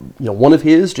one of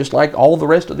His, just like all the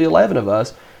rest of the 11 of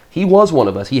us. He was one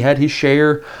of us. He had his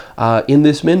share in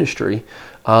this ministry.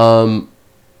 But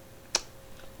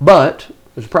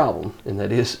there's a problem, and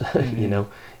that is,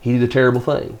 he did a terrible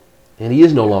thing, and he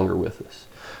is no longer with us.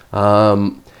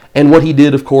 And what he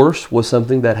did, of course, was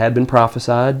something that had been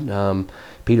prophesied.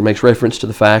 Peter makes reference to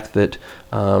the fact that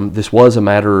this was a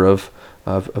matter of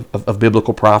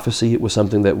biblical prophecy. It was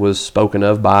something that was spoken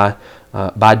of by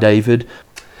David.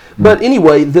 But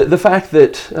anyway, the fact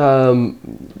that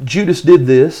Judas did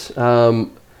this, although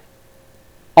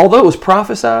it was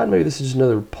prophesied, maybe this is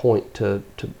another point to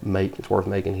make, it's worth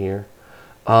making here.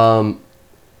 I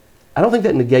don't think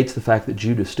that negates the fact that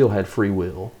Judas still had free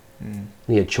will.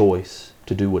 He had choice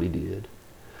to do what he did.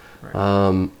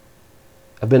 Right.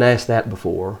 I've been asked that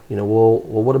before. Well,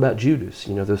 what about Judas?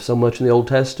 There's so much in the Old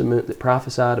Testament that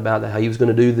prophesied about how he was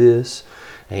going to do this.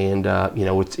 And,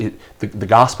 the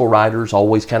gospel writers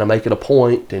always kind of make it a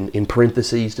point in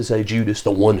parentheses to say Judas,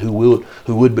 the one who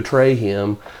would betray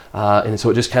him. And so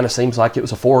it just kind of seems like it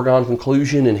was a foregone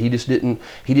conclusion, and he didn't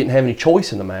have any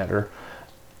choice in the matter.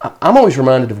 I'm always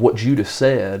reminded of what Judas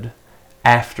said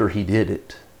after he did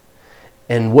it.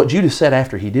 And what Judas said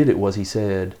after he did it was, he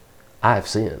said, I have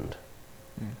sinned.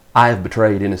 I have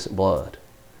betrayed innocent blood.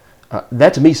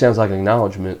 That to me sounds like an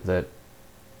acknowledgement that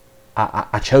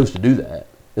I chose to do that.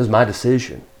 It was my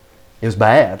decision. It was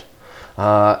bad.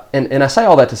 And I say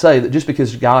all that to say that just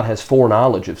because God has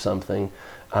foreknowledge of something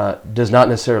does not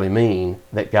necessarily mean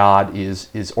that God is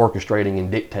orchestrating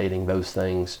and dictating those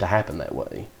things to happen that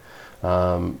way.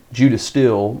 Judas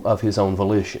still, of his own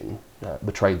volition,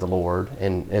 betrayed the Lord,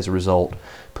 and as a result,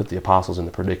 put the apostles in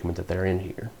the predicament that they're in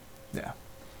here. Yeah.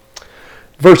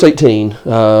 Verse 18,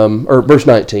 or verse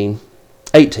 19,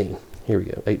 18. Here we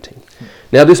go, 18.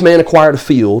 Now this man acquired a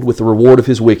field with the reward of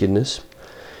his wickedness.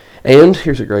 And,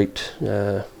 here's a great,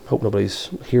 hope nobody's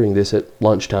hearing this at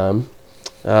lunchtime.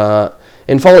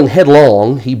 And falling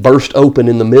headlong, he burst open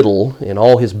in the middle, and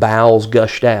all his bowels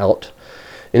gushed out.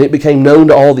 And it became known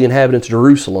to all the inhabitants of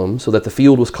Jerusalem, so that the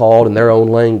field was called in their own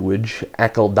language,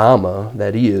 Akeldama,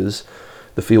 that is,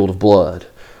 the field of blood.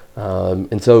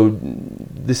 And so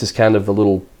this is kind of the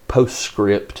little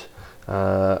postscript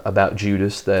about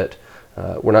Judas that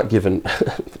we're not given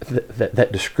that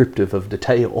descriptive of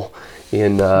detail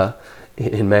in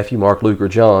Matthew, Mark, Luke, or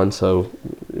John. So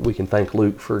we can thank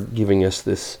Luke for giving us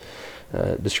this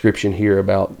description here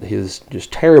about his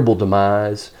just terrible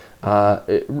demise.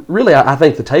 Really, I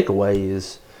think the takeaway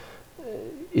is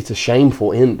it's a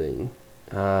shameful ending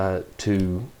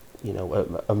to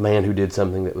a man who did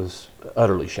something that was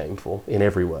utterly shameful in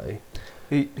every way.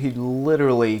 He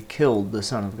literally killed the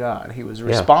Son of God. He was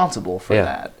responsible for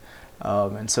that.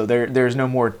 And so there's no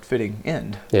more fitting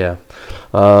end. Yeah.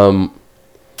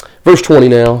 Verse 20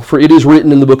 now, for it is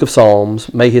written in the book of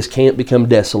Psalms, may his camp become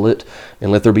desolate,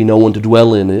 and let there be no one to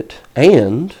dwell in it.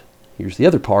 And, here's the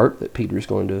other part that Peter is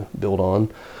going to build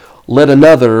on, let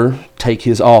another take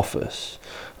his office.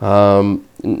 Now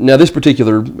this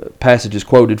particular passage is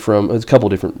quoted from a couple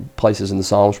different places in the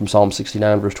Psalms, from Psalm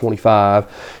 69 verse 25,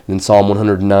 and then Psalm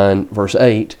 109 verse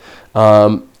 8.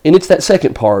 And it's that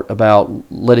second part about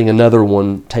letting another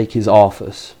one take his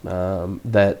office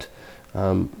that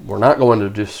we're not going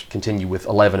to just continue with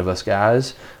 11 of us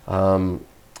guys. 12.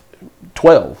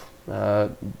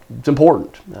 It's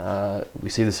important. We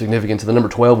see the significance of the number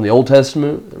 12 in the Old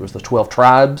Testament. There was the 12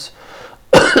 tribes.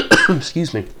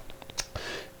 Excuse me.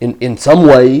 In some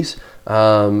ways,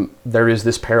 there is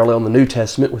this parallel in the New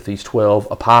Testament with these 12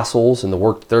 apostles and the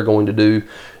work that they're going to do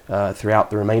throughout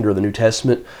the remainder of the New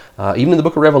Testament. Even in the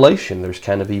book of Revelation, there's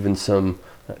kind of even some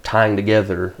tying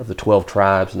together of the 12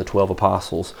 tribes and the 12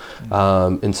 apostles.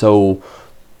 And so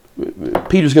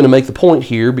Peter's going to make the point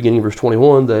here, beginning in verse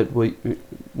 21, that we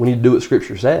need to do what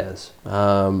Scripture says.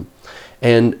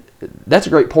 And that's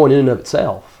a great point in and of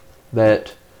itself,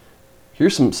 that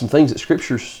here's some things that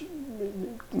Scripture's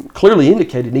clearly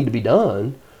indicated need to be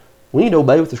done. We need to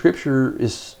obey what the Scripture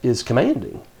is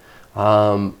commanding.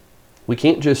 We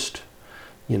can't just,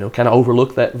 kind of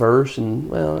overlook that verse and,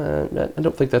 I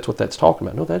don't think that's what that's talking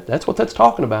about. No, that's what that's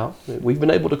talking about. We've been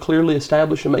able to clearly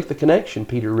establish and make the connection,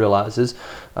 Peter realizes.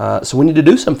 So we need to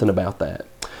do something about that.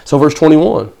 So verse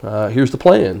 21, here's the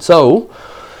plan. So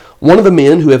One of the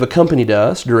men who have accompanied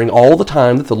us during all the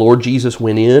time that the Lord Jesus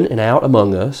went in and out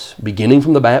among us, beginning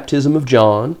from the baptism of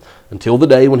John until the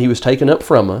day when he was taken up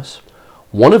from us,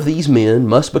 one of these men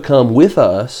must become with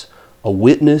us a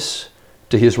witness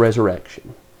to his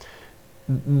resurrection.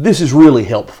 This is really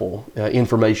helpful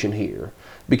information here,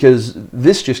 because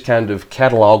this just kind of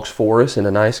catalogs for us in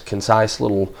a nice, concise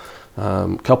little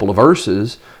couple of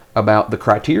verses about the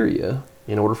criteria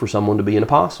in order for someone to be an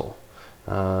apostle.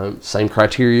 Same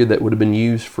criteria that would have been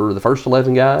used for the first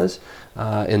 11 guys,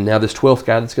 and now this 12th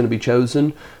guy that's going to be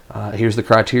chosen, here's the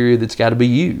criteria that's got to be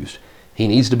used. He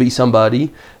needs to be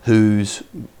somebody who's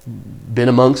been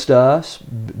amongst us,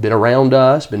 been around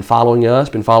us, been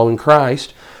following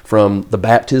Christ from the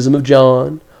baptism of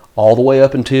John all the way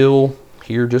up until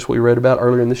here, just what we read about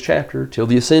earlier in this chapter, till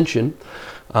the ascension.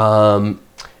 And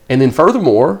then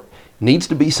furthermore, needs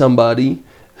to be somebody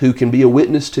who can be a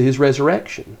witness to his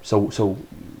resurrection. So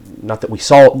not that we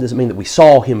saw, it doesn't mean that we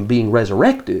saw him being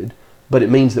resurrected, but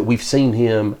it means that we've seen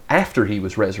him after he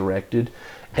was resurrected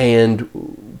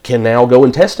and can now go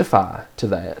and testify to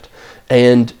that.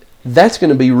 And that's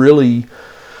going to be really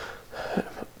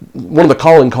one of the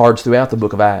calling cards throughout the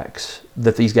book of Acts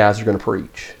that these guys are going to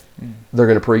preach. They're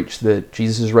going to preach that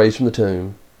Jesus is raised from the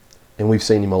tomb and we've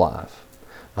seen him alive.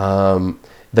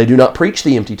 They do not preach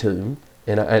the empty tomb.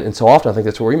 And so often I think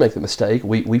that's where we make the mistake.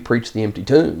 We preach the empty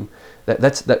tomb.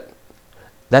 That's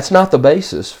not the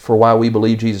basis for why we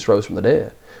believe Jesus rose from the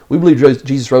dead. We believe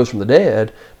Jesus rose from the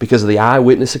dead because of the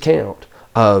eyewitness account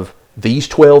of these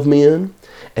 12 men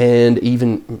and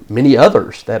even many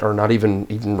others that are not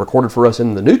even recorded for us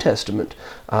in the New Testament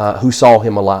who saw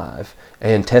him alive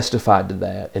and testified to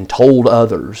that and told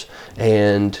others.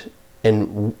 And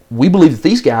we believe that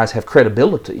these guys have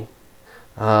credibility.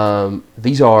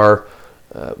 These are...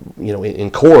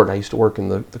 in court, I used to work in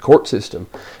the court system,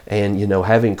 and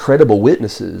having credible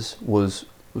witnesses was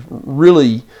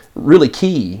really, really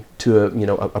key to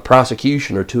a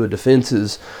prosecution or to a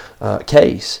defense's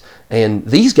case. And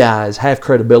these guys have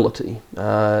credibility.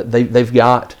 They've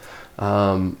got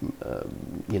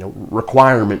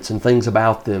requirements and things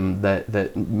about them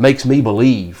that makes me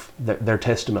believe that their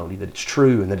testimony, that it's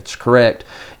true and that it's correct,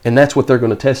 and that's what they're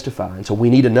going to testify. And so we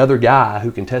need another guy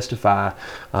who can testify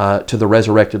to the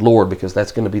resurrected Lord, because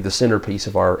that's going to be the centerpiece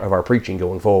of our preaching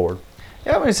going forward.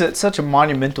 Yeah, I mean, it's such a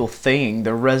monumental thing,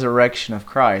 the resurrection of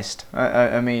Christ.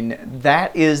 I mean,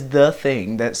 that is the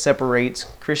thing that separates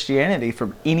Christianity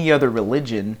from any other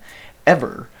religion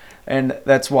ever. And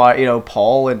that's why,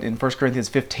 Paul in 1 Corinthians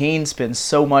 15 spends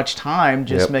so much time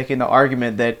just making the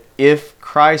argument that if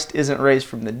Christ isn't raised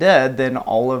from the dead, then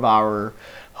all of our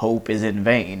hope is in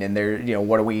vain. And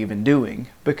what are we even doing?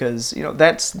 Because,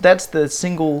 that's the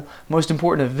single most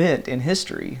important event in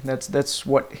history. That's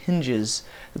what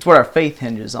our faith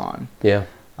hinges on. Yeah.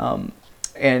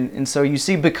 And so you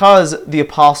see, because the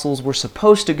apostles were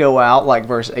supposed to go out, like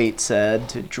verse 8 said,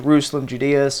 to Jerusalem,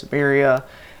 Judea, Samaria,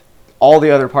 all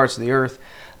the other parts of the earth,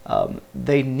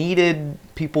 they needed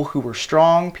people who were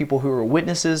strong, people who were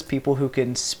witnesses, people who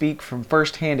can speak from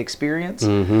firsthand experience.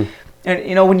 Mm-hmm.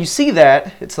 And when you see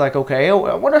that, it's like, okay, I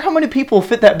wonder how many people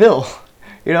fit that bill.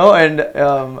 And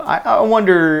I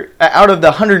wonder, out of the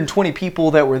 120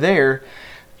 people that were there,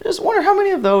 just wonder how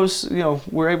many of those,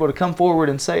 were able to come forward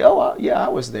and say, "Oh, yeah, I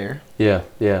was there." Yeah.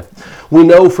 We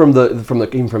know from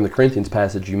the Corinthians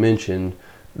passage you mentioned,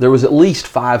 there was at least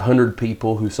 500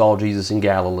 people who saw Jesus in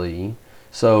Galilee.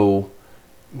 So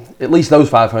at least those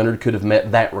 500 could have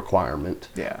met that requirement.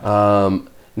 Yeah.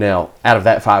 Now, out of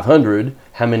that 500,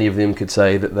 how many of them could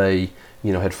say that they,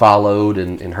 had followed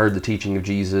and heard the teaching of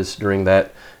Jesus during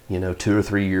that, 2 or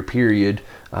 3 year period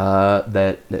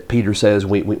that Peter says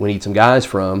we need some guys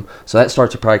from? So that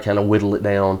starts to probably kind of whittle it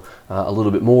down a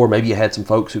little bit more. Maybe you had some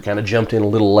folks who kind of jumped in a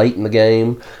little late in the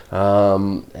game,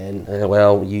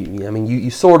 you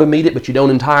sort of meet it, but you don't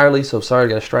entirely. So sorry, I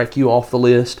got to strike you off the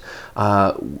list.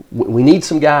 We need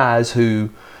some guys who,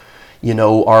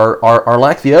 are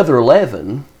like the other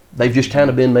 11. They've just kind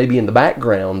of been maybe in the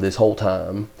background this whole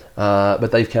time, but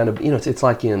they've kind of, it's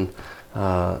like in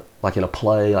a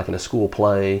play, like in a school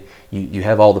play, you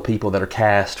have all the people that are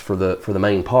cast for the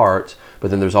main parts,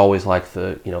 but then there's always like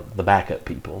the backup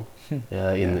people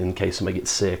in case somebody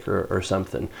gets sick or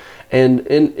something. And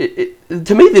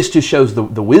to me, this just shows the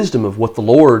wisdom of what the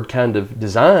Lord kind of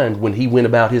designed when He went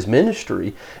about His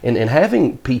ministry and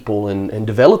having people and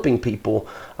developing people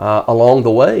along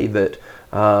the way that,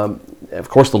 of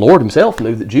course, the Lord Himself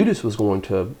knew that Judas was going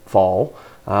to fall.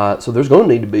 So there's going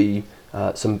to need to be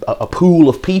a pool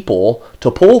of people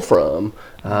to pull from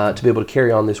to be able to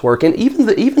carry on this work. And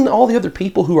even all the other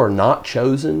people who are not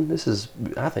chosen, this is,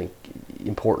 I think,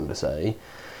 important to say,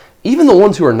 even the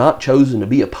ones who are not chosen to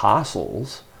be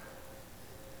apostles,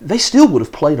 they still would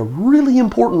have played a really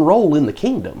important role in the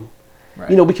kingdom. Right.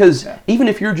 You know, because even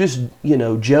if you're just,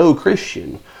 Joe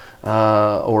Christian,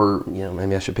 or,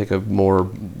 maybe I should pick a more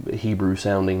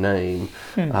Hebrew-sounding name,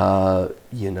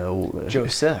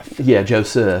 Joseph. Yeah,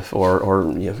 Joseph,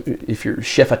 or if you're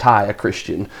Shephatiah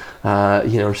Christian,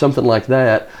 or something like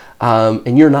that,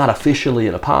 and you're not officially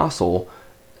an apostle.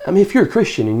 I mean, if you're a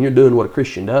Christian and you're doing what a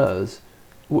Christian does,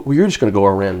 you're just going to go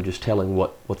around and just telling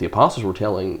what the apostles were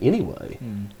telling anyway.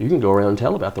 You can go around and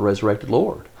tell about the resurrected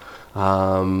Lord,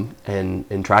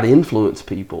 and try to influence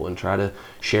people and try to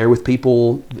share with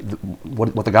people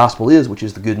what the gospel is, which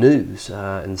is the good news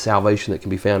and salvation that can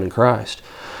be found in Christ.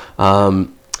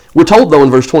 We're told, though, in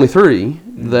verse 23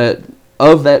 that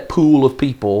of that pool of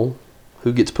people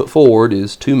who gets put forward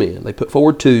is two men. They put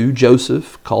forward two: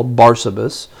 Joseph, called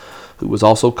Barsabas, who was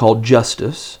also called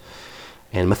Justus,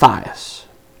 and Matthias.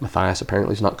 Matthias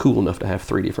apparently is not cool enough to have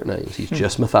three different names. He's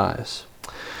just Matthias.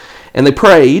 And they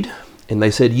prayed, and they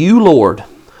said, "You, Lord,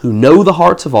 who know the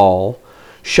hearts of all,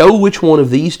 show which one of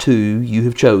these two you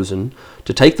have chosen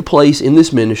to take the place in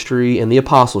this ministry and the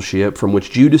apostleship from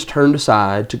which Judas turned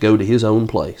aside to go to his own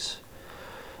place."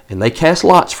 And they cast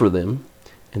lots for them,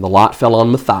 and the lot fell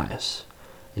on Matthias,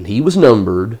 and he was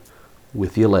numbered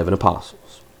with the 11 apostles.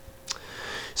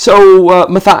 So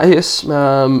Matthias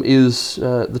is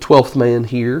the 12th man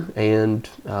here, and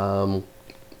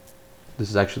this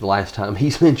is actually the last time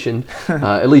he's mentioned,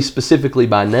 at least specifically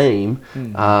by name.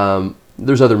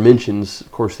 There's other mentions,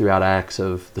 of course, throughout Acts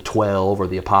of the 12 or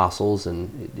the apostles,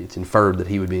 and it's inferred that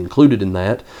he would be included in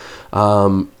that.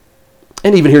 And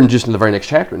even here, just in the very next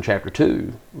chapter, in chapter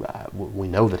 2, we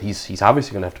know that he's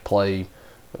obviously going to have to play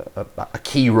a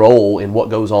key role in what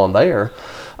goes on there.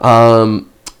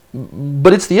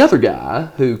 But it's the other guy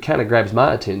who kind of grabs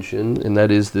my attention, and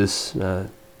that is this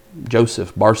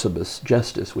Joseph, Barsabas,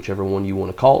 Justus, whichever one you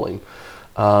want to call him.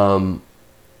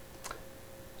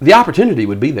 The opportunity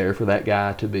would be there for that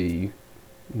guy to be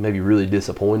maybe really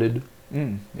disappointed.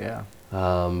 Yeah.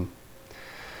 The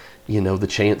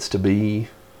chance to be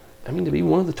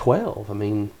one of the 12. I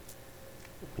mean,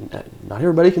 not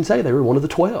everybody can say they were one of the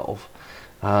 12.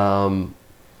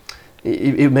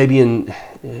 It may be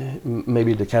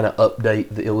maybe to kind of update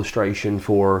the illustration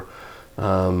for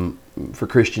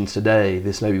Christians today.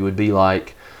 This maybe would be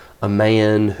like a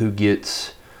man who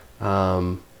gets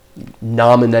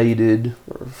nominated,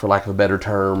 for lack of a better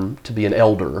term, to be an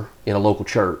elder in a local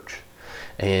church,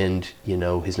 and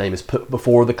his name is put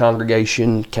before the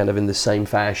congregation, kind of in the same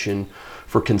fashion,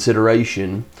 for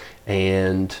consideration,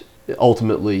 and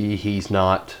ultimately he's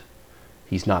not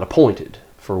appointed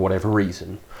for whatever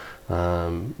reason.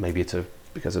 Maybe it's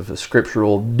because of a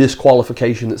scriptural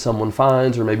disqualification that someone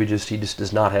finds, or maybe he just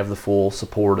does not have the full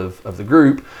support of the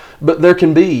group. But there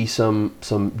can be some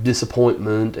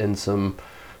disappointment and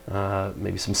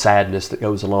maybe some sadness that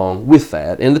goes along with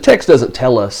that. And the text doesn't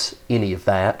tell us any of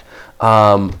that.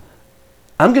 I'm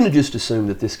going to just assume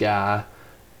that this guy,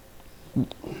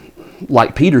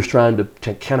 like Peter's trying to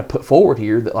kind of put forward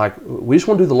here, that like we just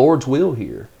want to do the Lord's will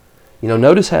here.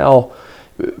 Notice how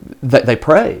they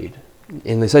prayed,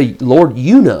 and they say, "Lord,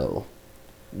 you know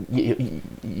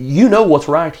what's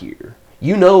right here.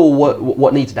 You know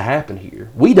what needs to happen here.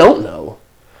 We don't know.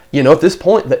 At this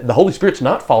point, the Holy Spirit's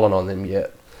not fallen on them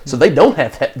yet, so they don't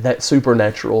have that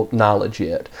supernatural knowledge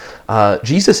yet.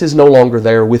 Jesus is no longer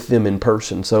there with them in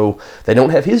person, so they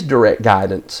don't have His direct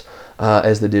guidance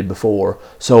as they did before.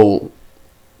 So,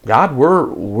 God,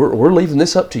 we're leaving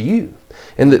this up to you."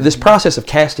 And this process of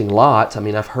casting lots,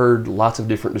 I've heard lots of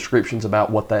different descriptions about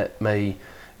what that may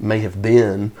have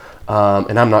been,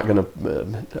 and I'm not going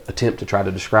to attempt to try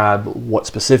to describe what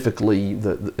specifically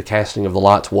the casting of the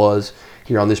lots was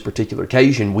here on this particular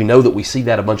occasion. We know that we see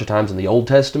that a bunch of times in the Old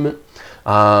Testament,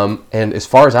 and as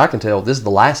far as I can tell, this is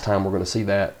the last time we're going to see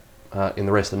that in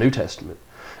the rest of the New Testament,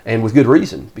 and with good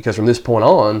reason, because from this point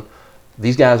on,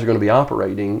 these guys are going to be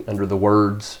operating under the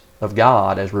words of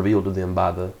God as revealed to them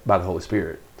by the Holy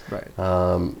Spirit, right?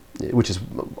 Which is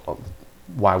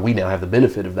why we now have the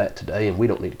benefit of that today, and we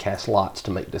don't need to cast lots to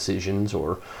make decisions,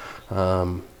 or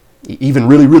even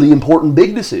really, really important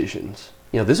big decisions.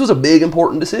 This was a big,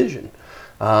 important decision.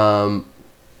 We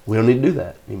don't need to do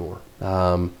that anymore.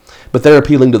 But they're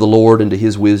appealing to the Lord and to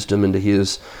His wisdom and to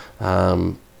His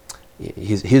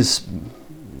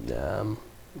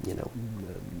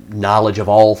knowledge of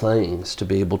all things to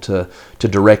be able to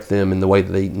direct them in the way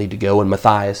that they need to go. And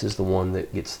Matthias is the one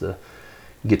that gets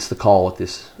the call at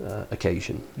this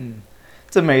occasion.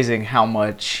 It's amazing how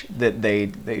much that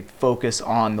they focus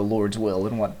on the Lord's will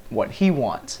and what He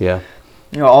wants. Yeah.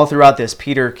 all throughout this,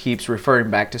 Peter keeps referring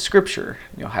back to Scripture.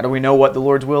 How do we know what the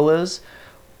Lord's will is?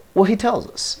 Well, he tells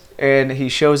us. And he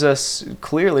shows us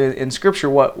clearly in Scripture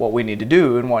what we need to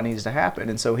do and what needs to happen.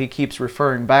 And so he keeps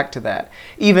referring back to that.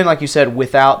 Even, like you said,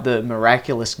 without the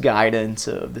miraculous guidance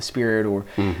of the Spirit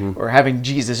or having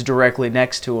Jesus directly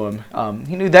next to him,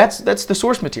 he knew that's the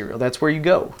source material. That's where you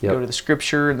go. You go to the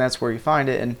Scripture, and that's where you find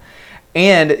it.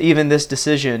 And even this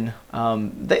decision,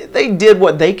 they did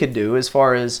what they could do as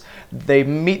far as they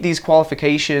meet these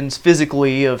qualifications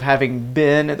physically of having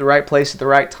been at the right place at the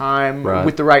right time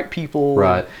with the right people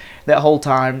that whole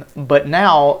time. But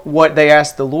now what they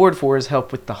ask the Lord for is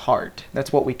help with the heart.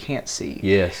 That's what we can't see.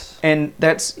 Yes. And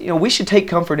that's, we should take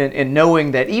comfort in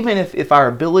knowing that even if our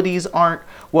abilities aren't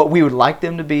what we would like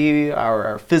them to be,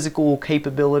 our physical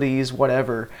capabilities,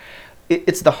 whatever,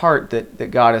 it's the heart that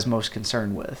God is most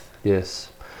concerned with. Yes.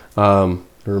 I'm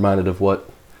reminded of what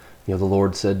the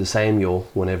Lord said to Samuel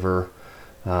whenever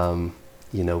you're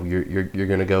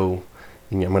going to go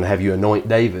and I'm going to have you anoint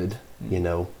David. He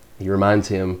reminds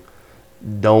him,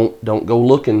 don't go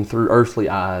looking through earthly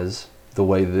eyes the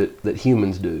way that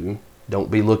humans do.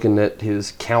 Don't be looking at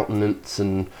his countenance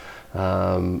and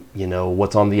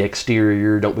what's on the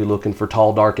exterior. Don't be looking for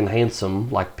tall, dark, and handsome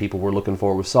like people were looking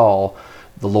for with Saul.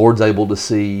 The Lord's able to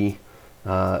see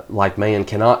like man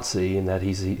cannot see, and that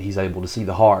he's able to see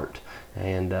the heart.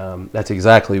 And that's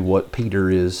exactly what Peter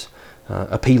is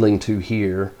appealing to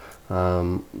here.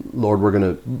 Lord, we're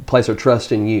going to place our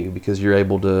trust in you because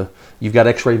you've got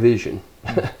x-ray vision.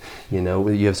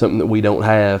 You have something that we don't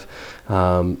have.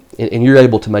 And you're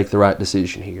able to make the right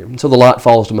decision here. And so the lot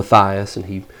falls to Matthias, and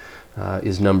he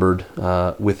is numbered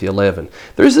with the 11.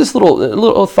 There's this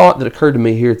little thought that occurred to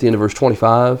me here at the end of verse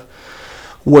 25,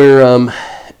 where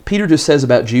Peter just says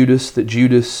about Judas that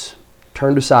Judas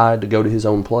turned aside to go to his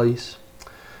own place.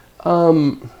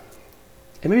 And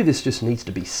maybe this just needs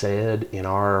to be said in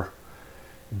our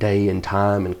day and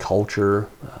time and culture,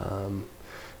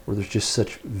 where there's just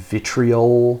such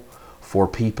vitriol for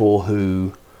people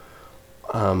who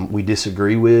we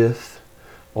disagree with,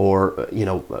 or,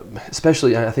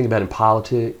 especially I think about in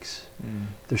politics,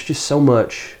 there's just so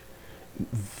much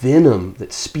venom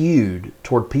that's spewed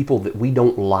toward people that we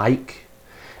don't like.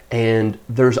 And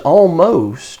there's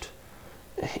almost,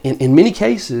 in many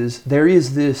cases, there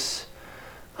is this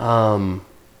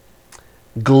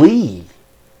glee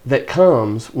that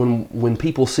comes when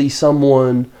people see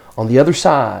someone on the other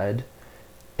side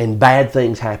and bad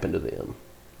things happen to them.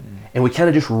 And we kind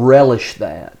of just relish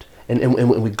that.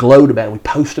 And we gloat about it. We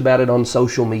post about it on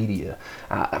social media.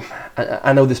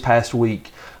 I know this past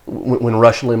week when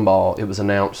Rush Limbaugh, it was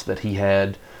announced that he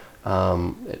had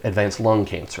advanced lung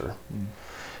cancer.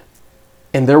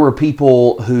 And there were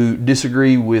people who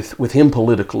disagree with him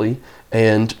politically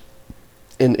and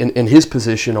his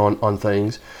position on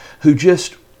things, who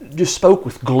just spoke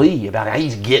with glee about how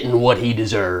he's getting what he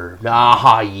deserved.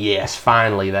 Yes,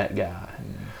 finally that guy.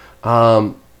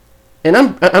 And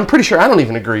I'm pretty sure I don't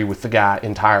even agree with the guy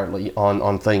entirely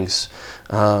on things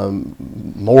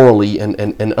morally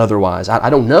and otherwise. I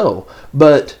don't know,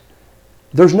 but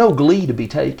there's no glee to be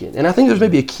taken. And I think there's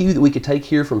maybe a cue that we could take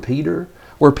here from Peter,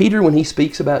 where Peter, when he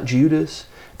speaks about Judas,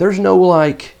 there's no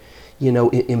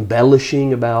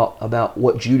embellishing about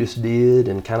what Judas did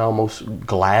and kind of almost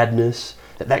gladness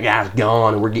that guy's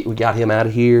gone and we got him out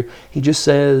of here. He just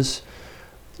says,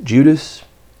 Judas,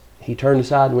 he turned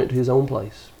aside and went to his own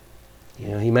place.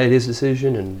 He made his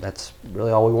decision, and that's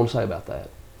really all we want to say about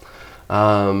that.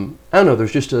 I don't know.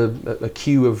 There's just a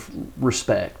cue of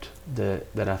respect that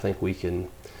I think we can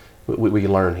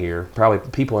learn here. Probably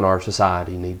people in our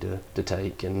society need to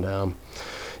take, and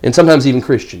sometimes even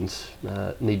Christians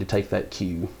need to take that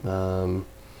cue,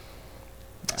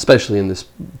 especially in this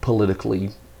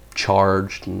politically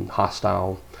charged and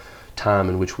hostile time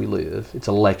in which we live. It's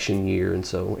election year, and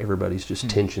so everybody's just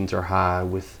tensions are high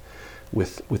with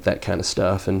that kind of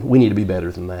stuff, and we need to be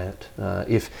better than that.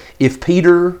 If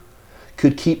Peter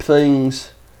could keep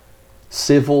things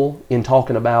civil in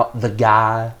talking about the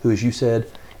guy who, as you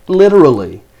said,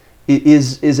 literally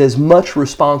is as much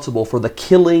responsible for the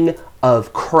killing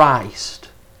of Christ,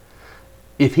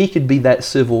 if he could be that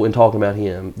civil in talking about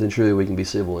him, then surely we can be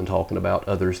civil in talking about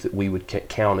others that we would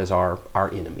count as our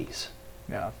enemies.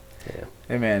 Yeah.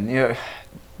 Amen.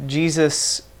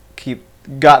 Jesus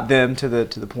got them to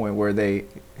the point where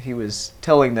he was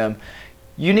telling them,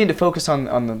 you need to focus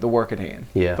on the work at hand.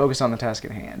 Yeah. Focus on the task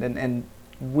at hand. And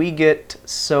we get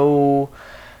so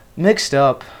mixed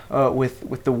up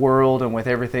with the world and with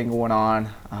everything going on,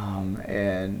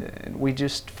 and we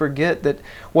just forget that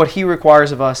what he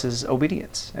requires of us is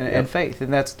obedience and faith,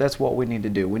 and that's what we need to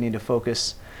do. We need to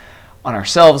focus on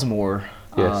ourselves more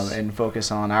Yes. and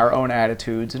focus on our own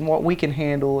attitudes and what we can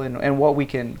handle and what we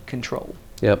can control.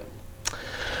 Yep.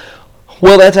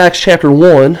 Well, that's Acts chapter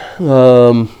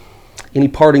 1. Any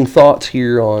parting thoughts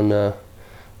here on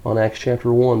Acts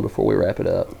chapter 1 before we wrap it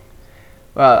up?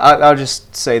 I'll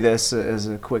just say this as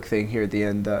a quick thing here at the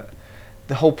end.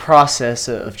 The whole process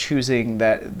of choosing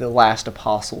the last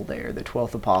apostle there, the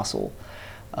 12th apostle,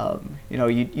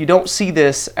 you don't see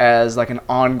this as like an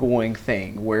ongoing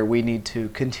thing where we need to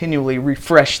continually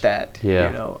refresh that.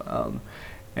 Yeah.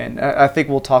 And I think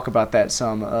we'll talk about that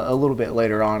some a little bit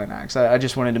later on in Acts. I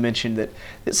just wanted to mention that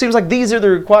it seems like these are the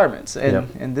requirements,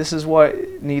 and this is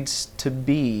what needs to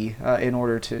be in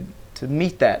order to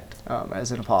meet that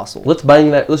as an apostle. Let's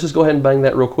bang that. Let's just go ahead and bang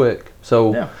that real quick.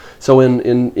 So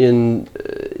in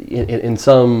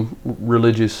some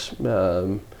religious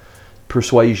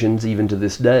persuasions, even to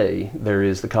this day, there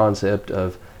is the concept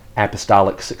of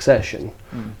apostolic succession,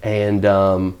 and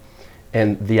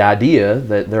the idea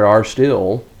that there are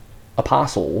still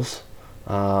apostles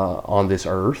on this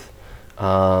earth,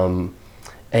 and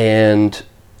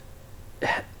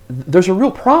there's a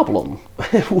real problem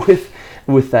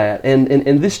with that,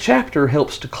 and this chapter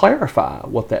helps to clarify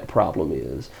what that problem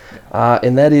is,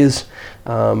 and that is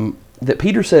that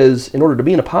Peter says in order to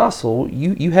be an apostle,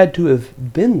 you had to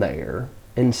have been there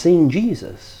and seen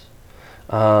Jesus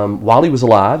while he was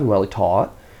alive and while he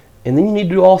taught, and then you need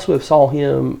to also have saw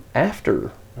him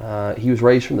after he was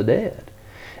raised from the dead.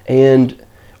 And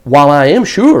while I am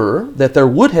sure that there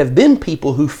would have been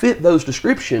people who fit those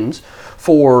descriptions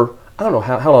for, I don't know,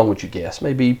 how long would you guess?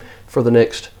 Maybe for the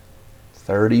next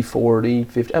 30, 40,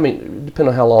 50, I mean, depending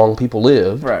on how long people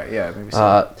live. Right, yeah, maybe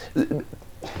so.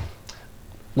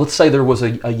 Let's say there was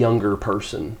a younger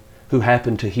person who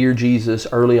happened to hear Jesus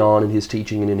early on in his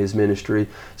teaching and in his ministry,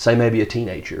 say maybe a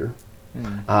teenager,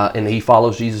 and he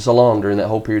follows Jesus along during that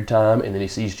whole period of time, and then he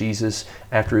sees Jesus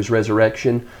after his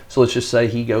resurrection. So let's just say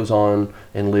he goes on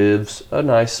and lives a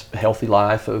nice, healthy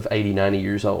life of 80, 90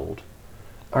 years old.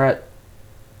 All right,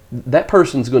 that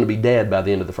person's going to be dead by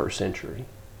the end of the first century.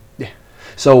 Yeah.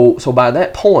 So by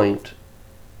that point,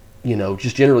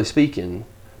 just generally speaking,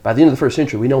 by the end of the first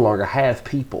century, we no longer have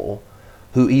people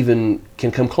who even can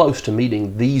come close to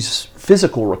meeting these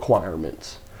physical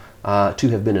requirements to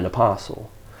have been an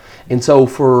apostle. And so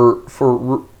for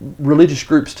religious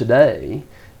groups today,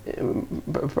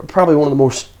 probably one of the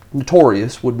most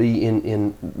notorious would be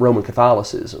in Roman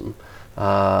Catholicism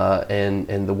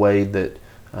and the way that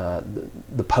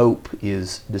the Pope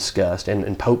is discussed,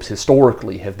 and popes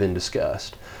historically have been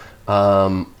discussed.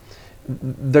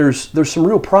 There's some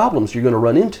real problems you're going to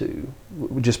run into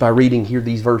just by reading here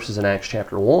these verses in Acts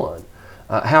chapter 1.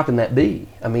 How can that be?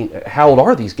 I mean, how old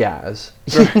are these guys?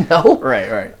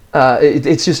 Right.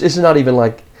 It's not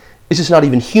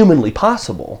even humanly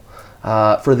possible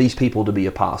for these people to be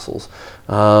apostles.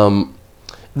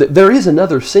 There is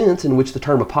another sense in which the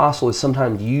term apostle is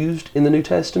sometimes used in the New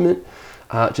Testament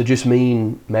to just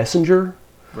mean messenger.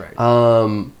 Right.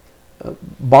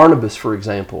 Barnabas, for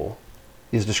example,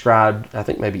 is described, I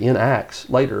think maybe in Acts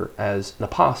later, as an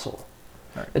apostle.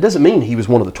 Right. It doesn't mean he was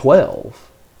one of the 12.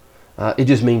 It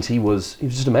just means he was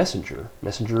just a messenger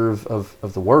of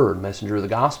the word, messenger of the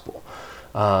gospel.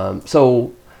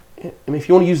 So, I mean, if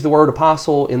you want to use the word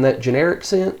apostle in that generic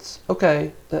sense,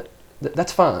 okay,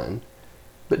 that's fine.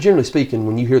 But generally speaking,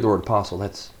 when you hear the word apostle,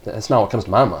 that's not what comes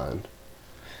to my mind.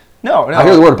 No. I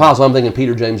hear the word apostle, I'm thinking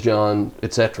Peter, James, John,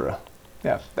 etc.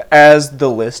 Yeah, as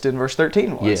the list in verse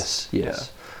 13 was.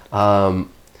 Yes. Yeah.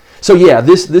 So yeah,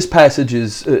 this passage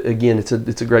is again, it's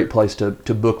a great place to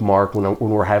bookmark when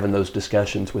we're having those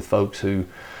discussions with folks who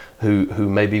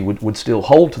maybe would still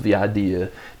hold to the idea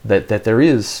that there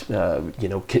is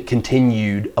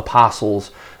continued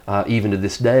apostles even to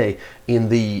this day in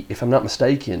the, if I'm not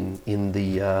mistaken, in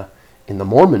the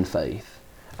Mormon faith.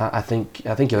 I think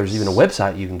there's even a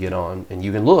website you can get on and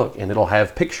you can look and it'll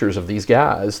have pictures of these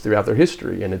guys throughout their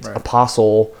history, and it's right.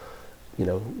 Apostle,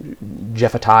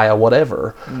 Jephthah,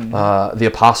 whatever, the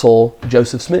Apostle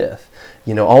Joseph Smith,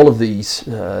 all of these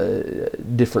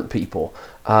different people,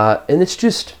 and it's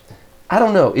just, I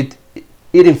don't know, it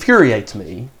infuriates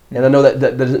me, and I know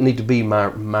that doesn't need to be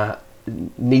my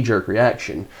knee-jerk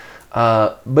reaction,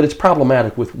 but it's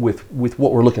problematic with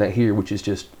what we're looking at here, which is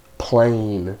just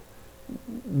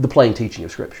the plain teaching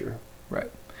of Scripture. Right.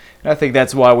 And I think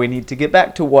that's why we need to get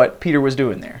back to what Peter was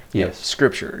doing there. Yes.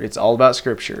 Scripture. It's all about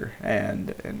Scripture.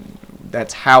 And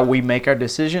that's how we make our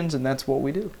decisions, and that's what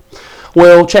we do.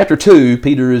 Well, chapter 2,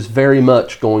 Peter is very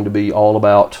much going to be all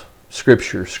about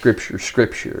Scripture, Scripture,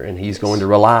 Scripture, and he's going to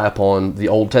rely upon the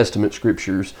Old Testament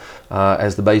Scriptures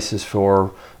as the basis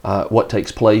for what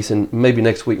takes place. And maybe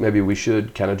next week, maybe we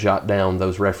should kind of jot down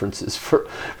those references for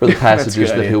the passages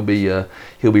that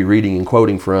he'll be reading and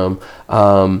quoting from.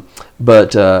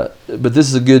 But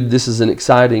this is an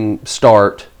exciting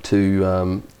start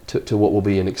to what will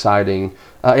be an exciting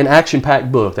an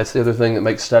action-packed book. That's the other thing that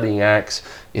makes studying Acts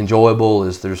enjoyable,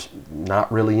 is there's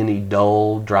not really any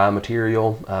dull, dry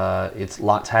material. It's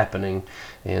lots happening,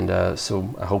 and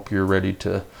so I hope you're ready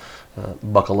to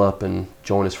buckle up and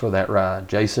join us for that ride.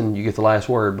 Jason, you get the last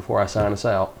word before I sign us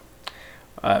out.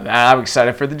 I'm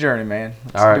excited for the journey, man.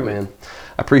 All right, man.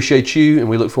 I appreciate you, and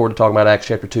we look forward to talking about Acts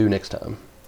chapter 2 next time.